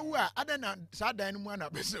Billy ubewu a ada na sa dan mu na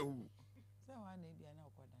bese wu. Say one na bia na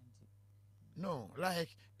okodanti. No,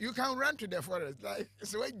 like you can run to the forest like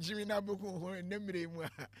so when Jimmy na boku ho nemre mu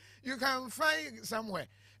you can find somewhere.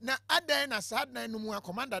 Na ada na sa dan mu a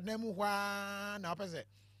commander na mu hwa na opese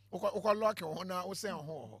ukọ lock ho na wo sen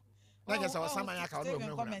ho. Na just our samanya ka no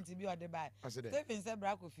no. Comment bi o de bai. Stephen say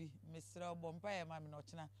Brako fi Mr. Obompa e ma me no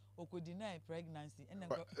chena okodi pregnancy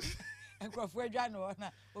enkrofo adwa no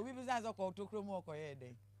na obi bi say ko tokro mu okoye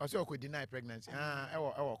den. O say okodi deny pregnancy.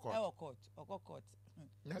 Ewo court. Court.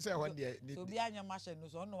 Na say one dey. So bi anya machine no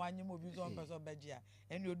so no wanye mo bi so person beji a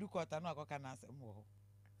eni odu court na akoka na asem wo.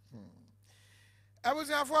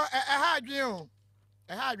 Abusiafo ha adwen o.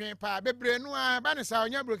 Ha adwen pa bebre no a ba ne sa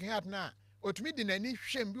onya broken heart na otumi di nani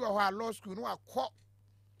hwem bi wo ha law school no akọ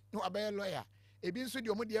no abey lawyer ebi nso di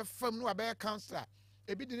omo de fam no abey counselor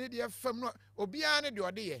ebi di ne de fam no obi a ne de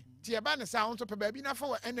ode ye ti e ba ne sa won to pe ba bi na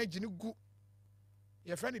fa energy no gu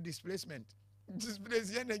your friend displacement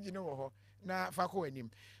displace energy no wo ho na fa ko anim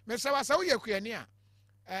me sa wa sa wo yakuani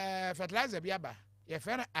a fertilizer bi aba your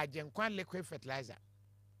friend agenkwan liquid fertilizer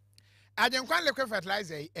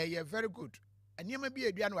very good aniema bi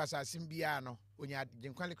edua no asasim bia no onya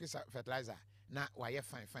agenkwan liquid fertilizer na waye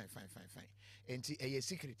fine enti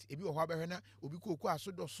secret ebi wo ho abehwe na obi koku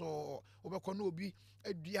asodo so obekọ na obi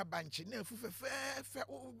adua banche na fufefe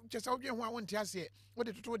chesa odwe ho a wonte ase wo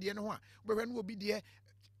de toto de ne ho a obehwe na obi de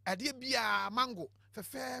ade bia mango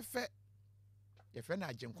fefefe ye fe na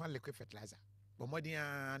agenkwan liquid fertilizer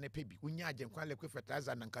bomodia na pebi unya agenkwan liquid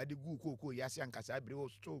fertilizer na nka de gu koku yase ankasa abire wo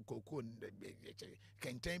store koku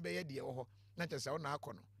kenten be ye de wo ho na chesa wo na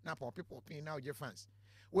akono na popi na oje fans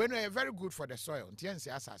we know very good for the soil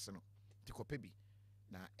ntiense asase no tikopebi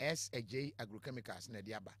na SAJ agrochemicals na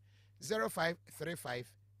diaba 0535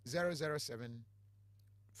 007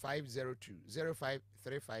 502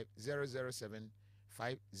 0535 007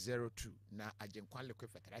 502 na agenkwan liquid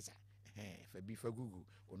fertilizer fa bi fa gugu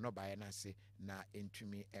ono bae na se na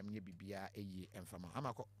entumi emnye bibia eyi emfama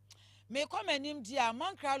amako me komanim dia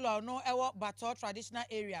Mankralo no ewo Bato traditional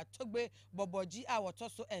area Togbe Boboji a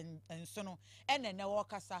wotoso enso no enene wo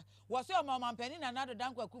kasa wo se o mampani na nado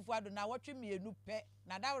dankwa kufu ado na wotwe mienu pe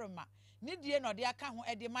na dawrema ni die no de aka ho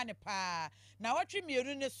ede mane pa na wotwe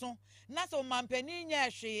mienu ne so na so mampani nya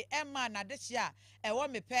hwe ema na de hia ewo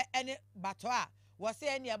mepe ene Bato a wo se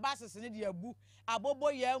ene basis ne de abu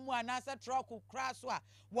abobo ya mu anasa truck kraso a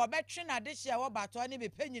wo betwe na de hia wo Bato ne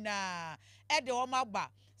bepe nyina ede wo magba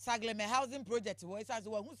Sagleme housing project wo isa so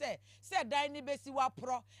hu se dan ni besi wa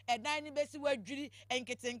pro dan ni besi wa dwiri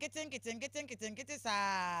enkete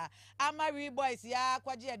sa amari boys ya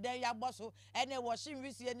kwaje dan ya boso ene wo him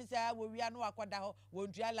wisie ni sa wo wia no akoda ho wo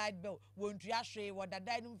ntua light bill wo ntua hwe wo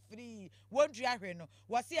dadan no free wo ntua hwe no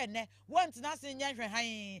wo se ene wo ntina se nya hwe han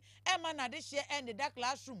e ma na de hye end da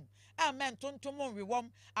classroom amen tontom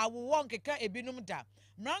wewom awo nkeka ebinum da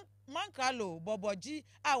Mankralo Boboji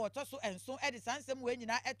a wotoso enso e de sansem we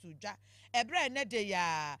nyina etudwa ebre ne de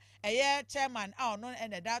ya eye chairman a ono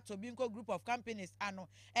ene da Tobinko group of companies ano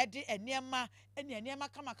e de eniema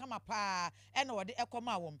kama pa ene wode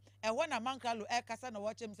ekoma wom eho na Mankralo e kasa na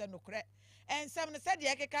wo chem se nokre ensem ne se de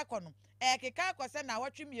ekeka kono ekeka akose na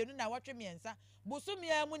wotwe mienu na wotwe miensa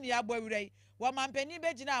busumia mu ni abawurai wo mampani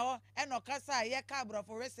begina ho eno kasa ye ka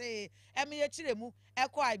brofo rese eme ye kiremu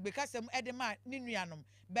eko agbe kasem edema ninuanom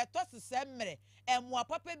beto semre emwa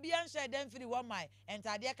papa bia nhye den firi wo mai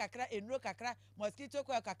entade kakra enuro kakra mosquito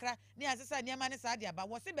coil kakra ni asesa niema ne sa de aba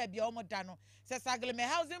wo se ba bia o moda no se Sagleme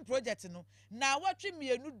housing project no na wotwe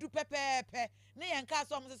mienu du pepepe ne yenka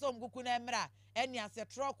so omse so mguku na emra eni ase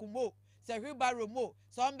truck mo se wheelbarrow mo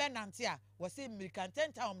so mbe nante a wo se American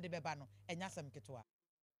 10 de beba no enya sam ketwa.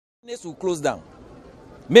 Business will close down.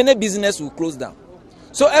 Many business will close down.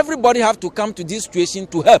 So everybody have to come to this situation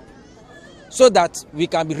to help so that we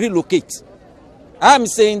can relocate. I'm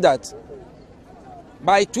saying that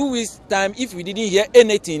by 2 weeks time, if we didn't hear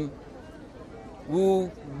anything,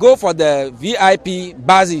 we'll go for the VIP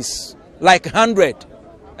bases, like 100,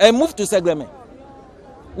 and move to Sagleme.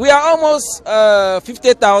 We are almost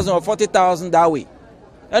 50,000 or 40,000 that way.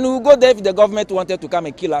 And we'll go there if the government wanted to come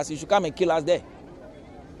and kill us. You should come and kill us there.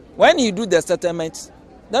 When you do the settlement,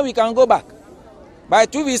 then we can go back. By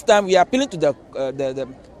 2 weeks' time, we are appealing to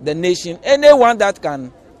the nation. Anyone that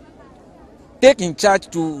can take in charge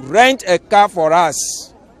to rent a car for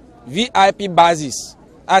us, VIP basis,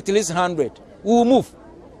 at least 100, we will move.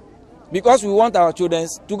 Because we want our children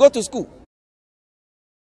to go to school.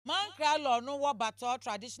 Mankralo no wo Bato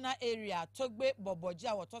traditional area Togbe Boboji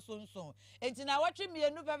a wotoso nso enti na wotwe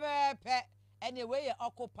mienu pepepe anyway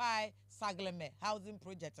occupy Sagleme housing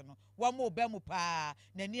project no one more bemu pa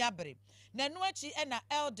na ni abere na no achi na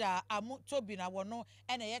elder amu tobi na wono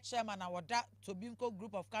na ye chairman na woda Tobinko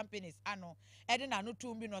group of companies ano ede na no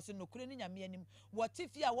tumbi no se no kure ni nyame anim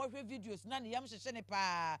wotifi a wohwe videos na ne yam hyehye ne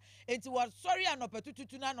pa enti wo sorry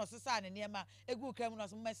anopetututu na no sesa ne niema egu kam no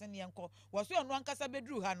so mmese ne enko wo so no ankasa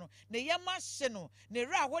beduru ha no ne yema hye no ne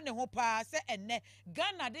ra ho ne ho pa se enne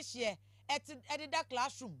Ghana de hye edida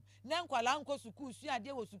classroom na nkwala nko sukuu su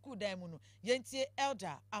ade wo sukuu dan mu no yentie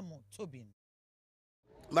elder Amo Tobin.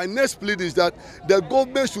 My next plea is that the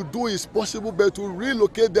government should do its possible best to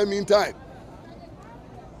relocate them in time.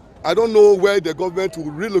 I don't know where the government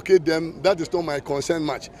will relocate them. That is not my concern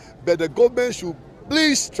much. But the government should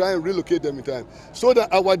please try and relocate them in time so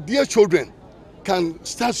that our dear children can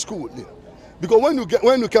start school. Because when you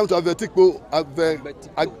come to Vertico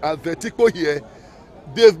here,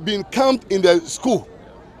 they've been camped in the school,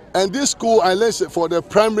 and this school I learned for the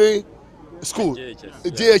primary school,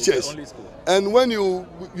 JHS. Yeah, and when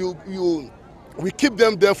we keep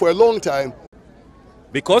them there for a long time.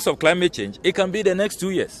 Because of climate change, it can be the next 2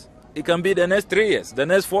 years, it can be the next 3 years, the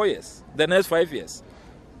next 4 years, the next 5 years.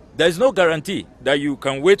 There is no guarantee that you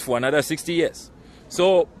can wait for another 60 years.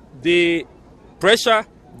 So the pressure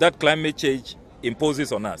that climate change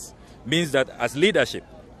imposes on us means that as leadership,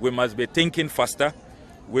 we must be thinking faster,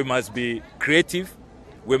 we must be creative,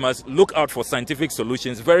 we must look out for scientific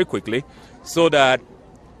solutions very quickly so that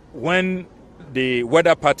when the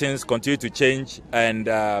weather patterns continue to change and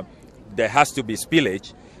there has to be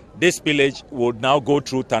spillage, this spillage will now go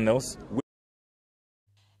through tunnels.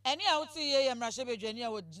 Any out here, I'm Rashabe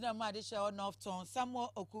Jenia with Gina Madisha or North Town,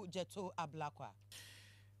 Samuel Oku Jeto Ablakwa.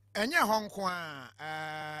 Enya Hong Kong,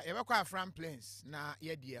 Ebekwa Fran Plains, na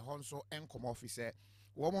yedi Honso Encom officer,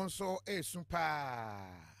 woman so a super.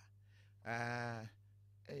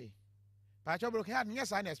 Hey, Pacho Brook had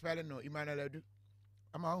yes, I spelling no, Emmanuel do.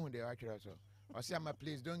 I'm on the actual so. I say,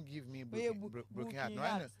 please don't give me broken heart. No,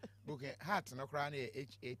 I know broken heart, no crown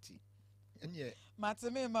H80. And yet,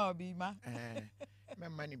 Matame Mabima. My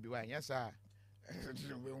money be one, yes, sir.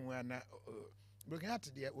 Broken heart,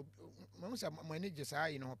 dear. Most of my niggas are,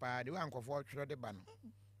 you know, by the uncle for the ban.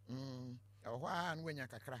 When you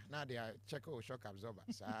kakra, now they are check shock absorber.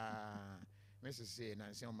 Mrs. Say,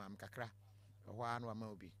 Nancy, Mam kakra. One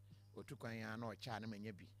mobi. Or took on ya no chana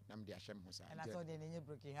menyebi. Nam de Hashem Musa. And I thought they never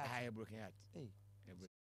broken heart. I broken heart.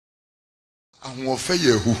 I will fay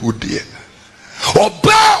who dear.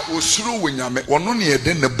 Oba was through when you met one only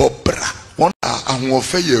then the bobra. One I will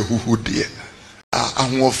fay who dear. I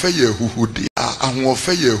will fay who dear. I will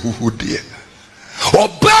fay who dear.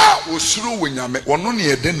 Oba was through when you met one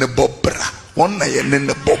only then the bobra. One night and then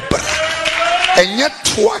the bobra. And yet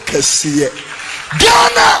twack see it.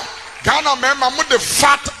 Ghana member with the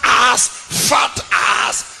fat ass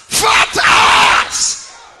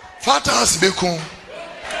bekun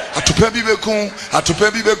atupebi bekun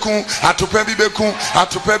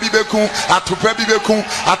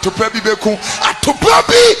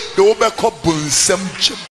de obeko bonsam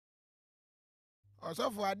chim also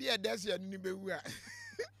for idea that's your ni be wu a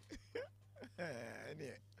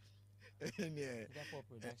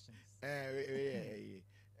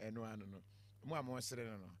no mo amosere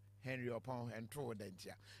no Henry upon and throw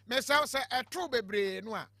dentia. Mesa say a true bebre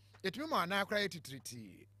no a etumi ma na akra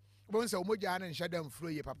etitriti. Bon say omoja na nhya dam fro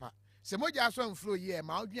ye papa. Se moja so mfro ye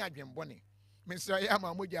ma odwen adwenbone. Mesa ya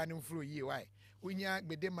ma moja na mfro ye why. Unya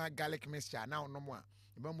gbedema garlic mixture na onom a.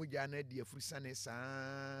 Ba moja na di afurisa ne sa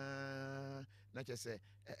na che say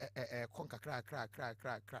konka kra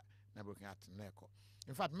na broken heart na eko.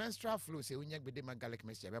 In fact menstrual flow say unya gbedema garlic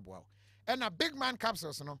mixture bebo. And a big man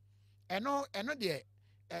capsules no. Eno de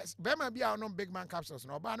Bema be our big man capsules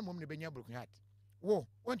no ban mum ne benya broken heart. Wo,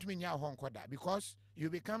 want me nya hon koda because you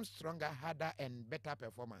become stronger, harder and better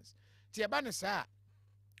performance. Ti eba ne sa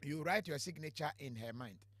you write your signature in her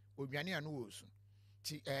mind. Odwane anu wo su.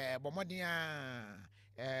 Ti bomodin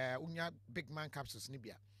unya big man capsules ni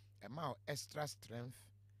bia. Ema extra strength,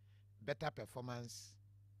 better performance,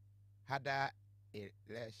 harder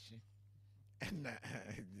election. And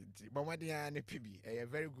bomodin ne pibi.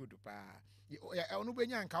 Very good pa. Onu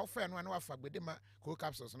benya nka ofa no na wafa gbedema co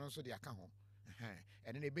capsules no so de aka ho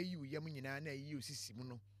ene na be yi uyam nyina na yi osisi mu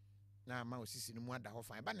no na ma osisi no mu ada ho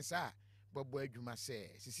fan ba ne sa bobo adwuma se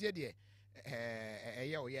sisi de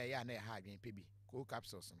eye oye ya na ha adwen pebi co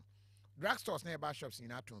capsules no drug stores na eba shops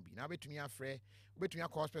nyina aton bi na betumi afre betumi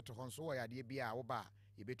akọ hospital ho so wo ya de bia wo ba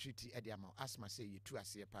ye betreat e de ama asthma say ye tu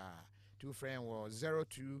ase pa two friend was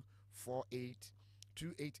 0248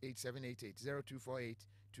 288788 0248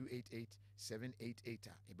 288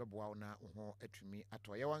 788 ebeboa na ho atumi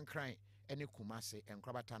atoye wan kran ene Kumase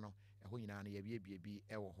Enkrabata no ɛho nyinaa no yɛbie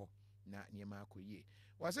ɛwɔ hɔ na niema akoyie.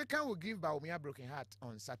 Was it can we give Baumia Broken Heart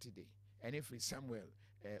on Saturday? And if it's Samuel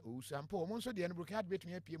Usampo, Monso the Broken Heart bet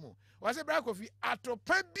me a PMO. Was it Brako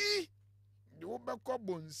Atopabi? The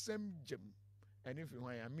Obakobon Sem Gem. And if you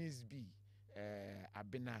want Miss B,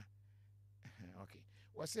 Abena. Okay.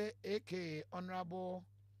 Was it AK Honorable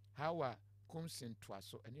Hawa Kumsin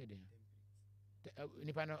Twaso? Any day.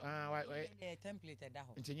 Nipano template at that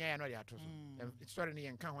home. Intinya no ya to so. Story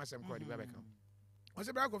and can't want some call the Babacom. Was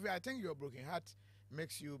it Brako? I think your broken heart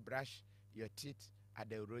makes you brush your teeth at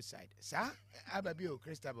the roadside. Sir, Ababio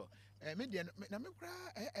Christabel. Median Namukra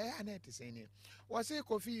saying was it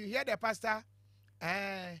Kofi? You hear the pastor?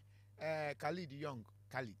 Khalid Young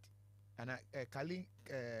Khalid. And Khalid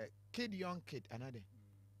Kid Young Kid another.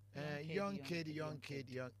 Young kid.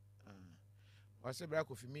 Was it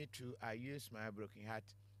Brako for me too? I use my broken heart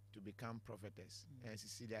to become prophetess.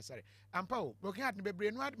 Cecilia, sorry. And Paul, broken heart be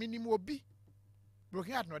brain what minimum be.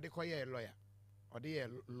 Broken heart no they call you a lawyer or they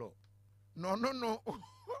law. No. Do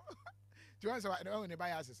you want to know when they buy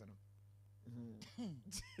assets?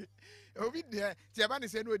 Obi there, Tiabani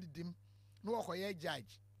said no dim, no call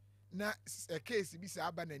judge. Na a case be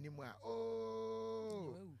saban anymore.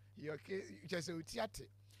 Oh, your case just a theatre.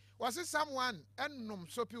 Was it someone and no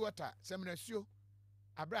soapy water, seminasio,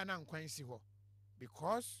 Abraham and Quincy ho?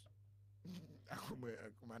 Because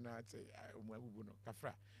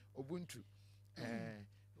Kafra, Ubuntu,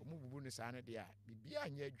 Umubu Sana dia, Bibia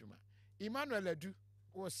and Yajuma. Emmanuel Edu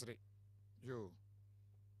was yo.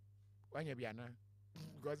 When you be ana,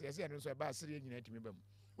 because I said, I so about 3 years to me.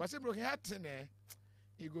 Was it broken heart?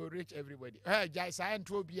 You go reach everybody. Hey, Jaisa and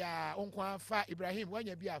Tobia, Uncle Fa Ibrahim, when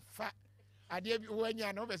you be a fat. When you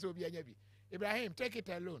are no vessel be a Ibrahim, take it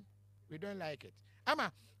alone. We don't like it.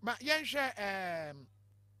 Ama, but Yansha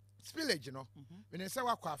spillage, you know, when they say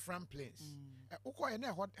what from planes.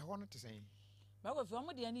 Uko, what I wanted to say. But if you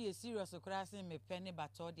want any serious crossing, me penny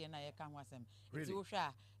but all the I can't was him. Really?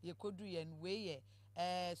 You could do and way,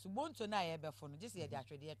 Subonto na ebefono, just the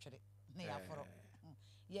actually.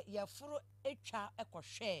 Ya furo etwa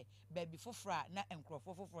ekɔhwɛ baabi foforo na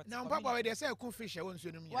enkrofo foforo na papa we dey say ku fish e won so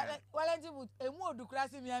num ya wala nti emu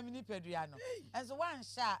odukrase mi amini pedua no enso wan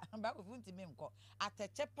sha ba ko funti mi nkɔ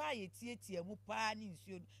atɛkyɛ pa ye tietie mu pa ni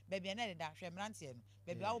nsuo baabi na deda hwɛ mrantie no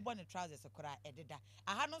baabi a wo bɔ ne trousers kora ededa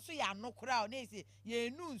aha no so ya no kora o na ese ye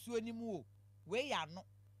nu nsuo ni mu o we ya no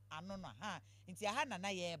ano no ha nti aha na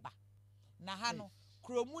ye ba na ha no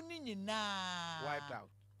kromu ni nyina wipe out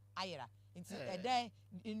ayera nti edan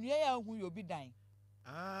nnua ya hu yo bi dan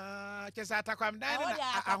chesa atakwam dan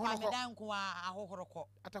na ahohoro dan ko ahohoro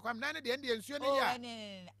atakwam dan de nsuo ni ya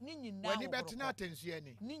ni nyina wani betina atensuo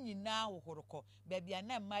ni nyina ahohoro baabi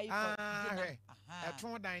ana mai ko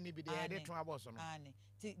eton dan ni bi de ton aboso no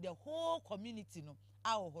ti the whole community no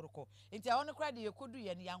ahohoro nti a won kra de yekodu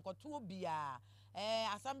ye ne yankoto bia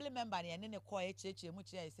assembly member ne ne ko echeche mu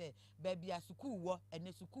kire say baabi a school wo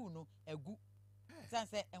ene school no agu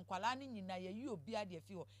sanse enkwala ni nyina ye yi obi ade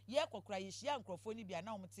afi ho ye kokora ye hia nkrofo ni bia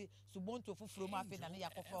na omte subonto foforo ma afi na ne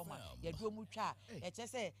yakofo ma ye do mu twa e che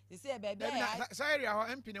se baby sorry ho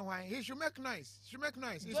MP ne hwan he should make noise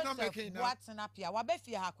it's not making now what na pia wa be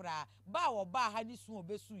fie ha kora ba wo ba ha ni su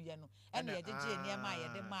obesu ye no e na ye jeje ne ma ye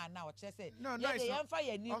de ma na o che se ye de ye mfa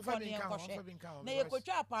ye ni ko ne enkohwe na ye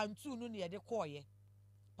kotwa pantu no ne ye de koye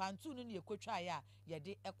pantu no ne ekotwa ya ye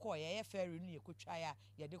de ekoye ye ferry no ye kotwa ya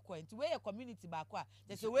ye de koye nti we ye community ba ko a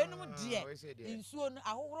je se we num de nsuo no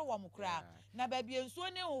ahohoro wo mkra na ba bia nsuo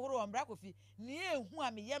ne hohoro wo Brako fi ne ehu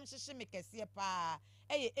a me yem hyehye me kese pa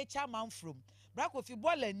eye echa man from Brako fi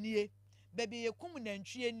bola nie ba bia ye kum na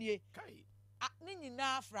ntwie nie kai ne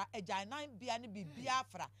nyina afra ejanan bia ne bibia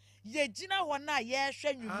afra ye gina ho na ye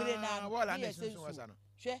hwe nwumire na ye sensu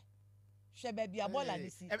hwe baby abola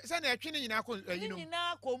nisi se na etwe ni nyina ko yinum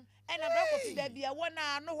nyina kom e na Brako fi baby a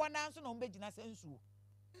wona no hona nso no mbegina sensuo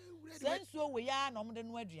we ya no mde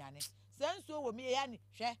no aduane sensuo wo me ya ni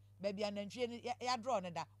hwe baby anantwie ni ya draw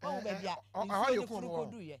ne da o baby a nsuo ni furu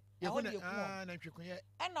kodu ye na ntwekun ye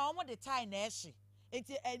e na omo de tie na ehye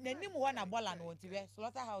enti nanim ho na bola no nti we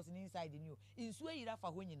slaughter house ni inside ni o nsuo yira fa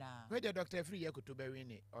ho nyina we the doctor free ye kuto ba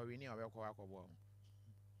wini o wini o be ko akobo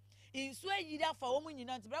insuo yira fa wo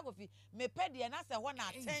nyina nti Brako fi me pede na se ho na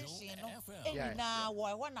attention no nyina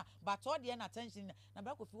wo na but all the na attention na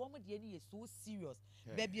Brako fi wo mo de ni so serious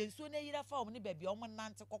baby insuo na yira fa wo ni baby o mo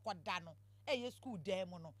nante kokoda no ye school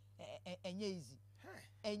dem no enye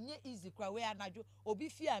easy kwa we anajo obi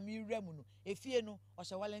fi ami rem no efie no o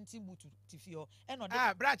hye Valentin butu ti fi ho e no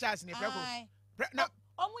de brachas ni Brako no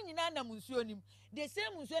o mo nyina na munsuo nim the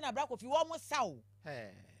same munsuo na Brako fi wo mo saw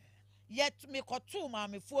yet me koto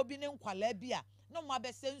maamefo bi ne nkwala bi a no ma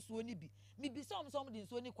be sensuo ni bi me bi some di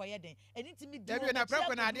nsuo ni koye den eni ti mi di Debi na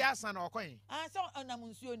preko na ade asa na okon so onam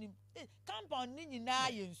nsuo ni compound ni nyina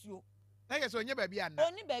ye nsuo na ye so onye ba bi anna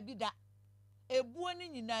oni ba bi da ebuo ni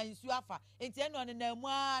nyina nsuo afa enti eno ne na mu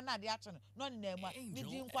a na ade ache no ne na mu a me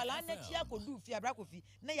di nkwala na chi akodu fi Brako fi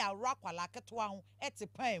na ya ro akwala ketewa ho ete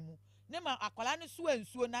pan mu ne ma akwala ne so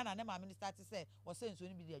nsuo na ne ma minister ti say o say nsuo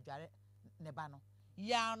ni bi di adware ne ba no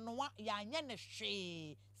ya noa ya nya ne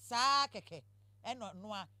hwe saa keke eno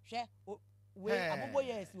noa hwe we abobo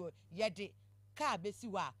yes ye de ka besi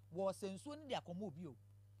wa wo say nsuo ni di akomo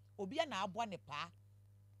obi na abo ne pa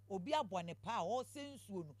obi abo ne pa o say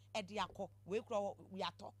nsuo no e de akọ we kro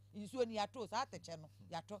yato nsuo ni yato saa teche no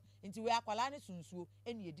yato nti we akwala ne sunsuo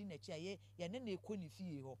eni edi na chi ye ne na ekọ ni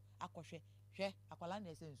fie ho akohwe hwe akwala na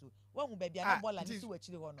ese nsuo wahu ba bia na bola ni si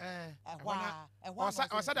wachire ho no ehwa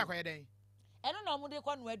osada koye den eno na omude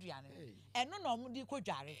ko no aduane eno na omude ko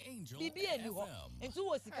dware bibi eni ho nti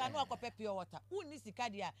wo sika no akopepe water unni sika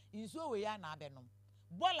dia nsuo we ya na abenom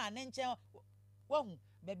bola ne nche wahu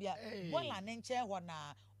ba bia bola ne nche ho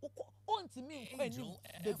na ontimi nkwanim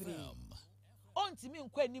bebre ontimi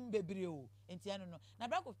nkwanim bebre o enti eno no na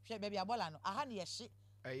Brako hwe ba bia bola no aha na ye hye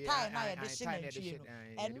tai na ye de hye na ntwie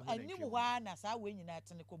no anim ho na saa we nyina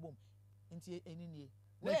tene kobom enti enini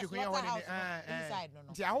we inside no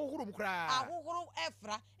nti ahohoro mkra ahohoro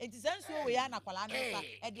efra enti sensuo we ya na kwala no sa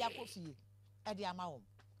e de akofie e de ama wo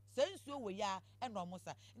sensuo we ya eno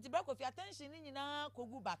musa nti Brako fi attention ni nyina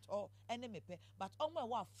kogu bato ene mepe but omo e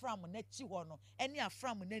wa afram na chi ho no ene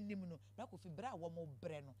afram na nim no Brako fi bra wo mo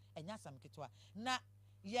bre no enya sam ketwa na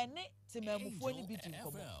ye ne temamufo ni bi di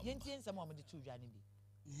kobo ye ntie nsam o mo de tudwa ni bi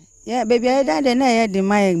yeah baby I da na ye de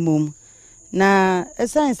my mum na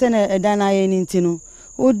esanse na eda na ye ni ntino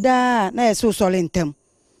oda na ye so sole ntem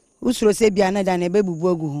usuro se bia na da na bebubu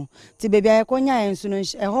agu ho ti baby aye konya ye nso no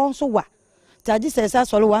e ho so wa taji se sa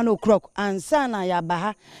sole 1 o'clock ansa na ya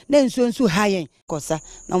baha na nso hayen kosa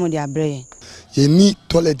na mo de abre ye ni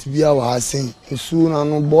toilet bia wa hasen nsu na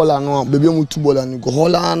no bola no baby mu tu bola ni go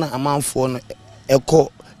hola na amanfo no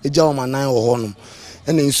eko eja o manan wo ho no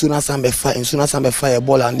ene nsu na sambe fa ye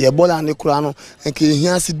bola ne kura no enke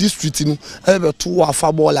hia si district nu e be to wa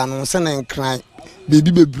fa bola no se na nkran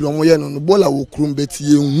baby bebre omo ye no bola wo kurum beti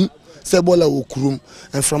ye hu se bola wo kurum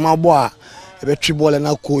en from abo a e be twi bola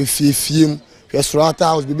na ko efiefiem hwe surata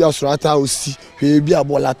house baby surata house hwe bi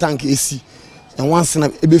abola tank esi en once na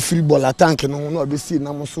e be free bola tank no na be si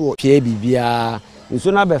na mo so pie bibia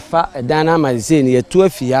nsu na be fa dan na ma se ne ye to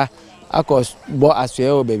afia akos bo aswe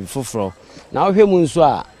o baby foforo na ohwe mu nso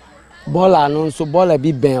a bola no nso bola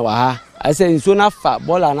bi ben wa ha ase nso na fa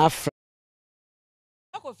bola na fra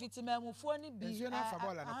Ako fitimamufo ni bi nso na fa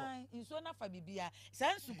bola na ko nso na fa bibia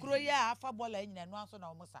sansu kuro ya afa bola nyina no anso na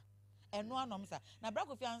omusa eno anomsa na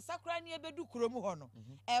Brako fi ansakra ni ebedu kuro mu ho no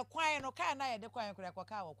ekwan no kai na ye de kwan kura kwa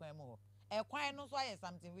ka wo kwan mu ho ekwan no so aye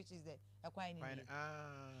something which is the ekwan ni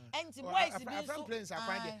enti boys bi so planes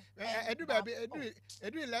akwan de edu ba bi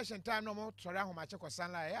edu election time no mo tore ahoma che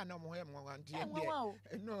kosan la ya na mo he mo nti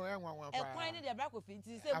no enwanwa pa ekwan ni de Brako fi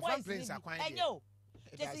nti say boys bi enyo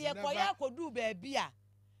tesi ye koya kodu ba bia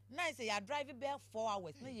na say ya drive be 4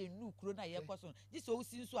 hours na ye nu kuro na ye koso this o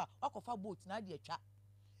si nso a okofa boat na de atwa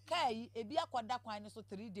kai ebi akoda kwan so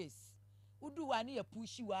 3 days udu wa ni ya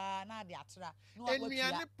pushi wa na de atra no wa enu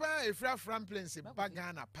ya ne pa efra from planes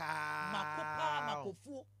bagana pa makopa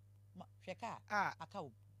makofu hweka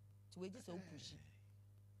akawo ti we ji so pushi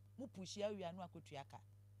mu pushi awia no akotu aka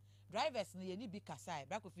drivers ne ye ni bi kasai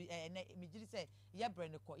Brako fi me giri say ye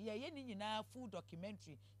brand ko ye ni nyina full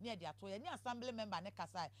documentary ne de ato ye ni assembly member ne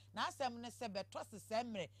kasai na asem ne se beto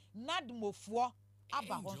sesemre nadmofuo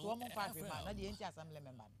aba ho so mo fa hwema na de enti assembly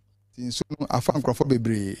member nsu no afa nkrofo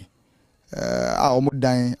bebre a omo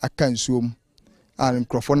dan aka nsuom a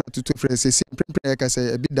nkrofo na tutu frese si prepare ka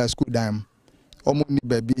say ebi da school dan omo ni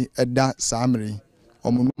baby eda samre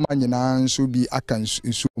omo no ma nyina nso bi aka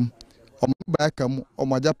nsuom omo ba aka mu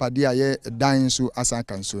omo ajapade aye dan nso asa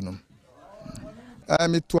kan so no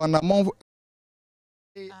me to na mo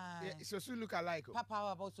Sosu look alike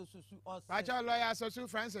papa about Sosu Pacha lawyer Sosu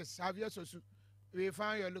Francis have your Sosu we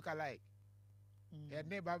found your look alike your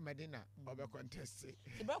neighbor Medina over contest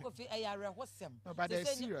the Brako fi ayare hosem but they're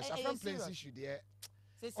serious from place issue there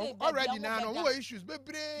already now no issues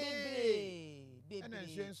bebre and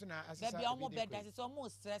insurance na assess baby omo bed that is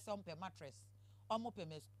almost stress on per mattress omo per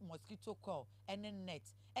mosquito coil and net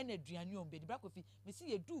and aduane on bed Brako fi me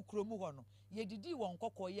see ye du kromu ho no ye didi won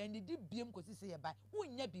kokko ye didi biem ko sisi ye ba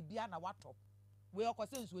wonya bibia na watop we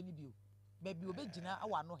okose nsuo ni bio baby obegina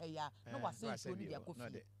awa no he ya no wase nsuo ni dia kofi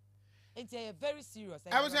It's a very serious.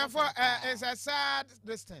 I was for it's a sad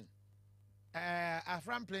this thing.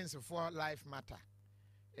 Afram planes for life matter.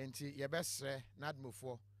 Enti ye best not move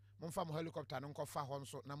for. Momfa mo helicopter no nkofa ho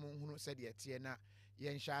nso na monhunu said ye tie na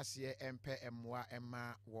ye nhya ase empe emmoa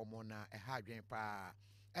emma wo mo na ha adwen pa.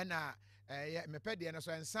 Ena ye mepede no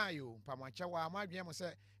so ensan yo pamwache wa amadwen mo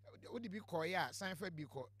se odi bi koye a san fa bi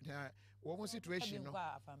ko na wo mo situation no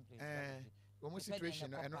wo mo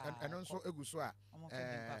situation no eno nso eguso a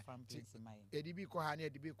edi bi ko ha na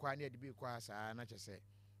edi bi ko ha na edi bi ko asa na chese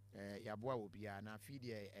yaboa obi a na feed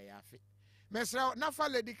e yafe mesra na fa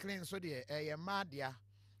lady clean so de ye madia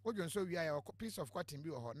odwo nso wi a piece of cotton bi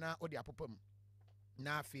ho na odi apopam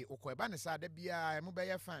na afi okoeba ne sa da bia emu be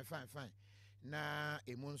ye fine na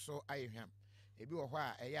emu nso ayehwam ebi wo ho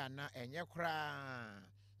a eya na enye kra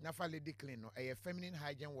na fa lady clean no feminine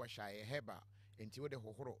hygiene wash a heba enti wo de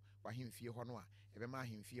hohoro wa hemfie ho no a ebe ma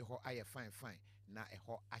hemfie ho aye fine na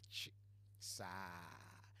eho achi sa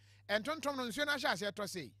entontom no nsuo na hya ase to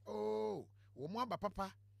sei oh wo mu aba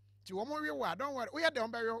papa ti wo mo wi wa don't worry we de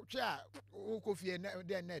on be twa a Kofi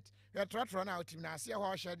de net we trotro na otim na ase ho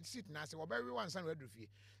hye seat na ase wo be wi wansan we adufie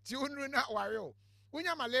ti onuru na ware o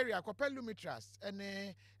unya malaria ko pelumitras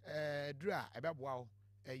ene dura ebeboa o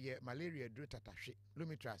malaria dura tatahwe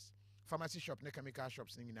lumitras pharmacy shop ne chemical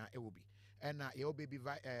shops ni na ewobi ena ye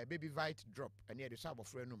baby vite drop ene de so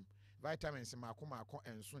abofra num vitamins mako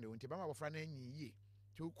enso ne wonti ba ma abofra na anyi yie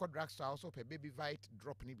ti ko drugstore also pe baby vite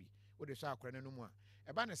drop ni bi wo de so akora na num a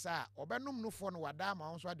eba ne sa obenum no fo no wada ma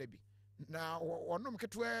won so adabi na onum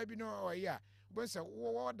ketwa bi no oye a bo se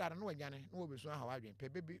wo dare no wanyane no obesu ha wadwen pe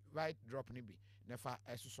baby vite drop ni bi na fa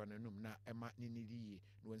esoso na num na ema ni yie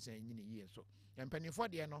no nsan nyini yie so empanifo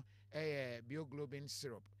de no bioglobin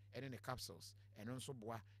syrup ene ne capsules eno nso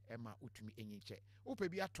boa ema utumi enyiche upe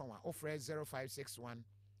bi aton a ofre 0561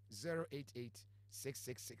 088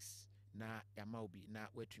 666 na yama obi na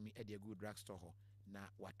watumi ede good drugstore ho na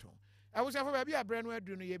waton awusafo ba bia bre no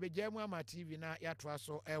adu no ye begya mu ama TV na yatoa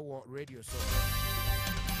so ewo radio so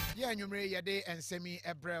ye anwumre ye de ensemi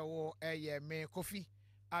ebre wo me Kofi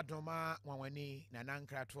Adomah Nwanwanii na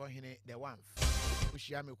nankrato hene the one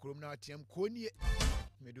ushia me kurom na atiam konie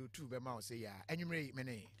me do tu be ma o say ya anwumre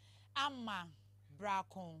mene Ama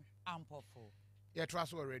Brako Ampofo ye toa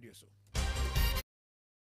so radio so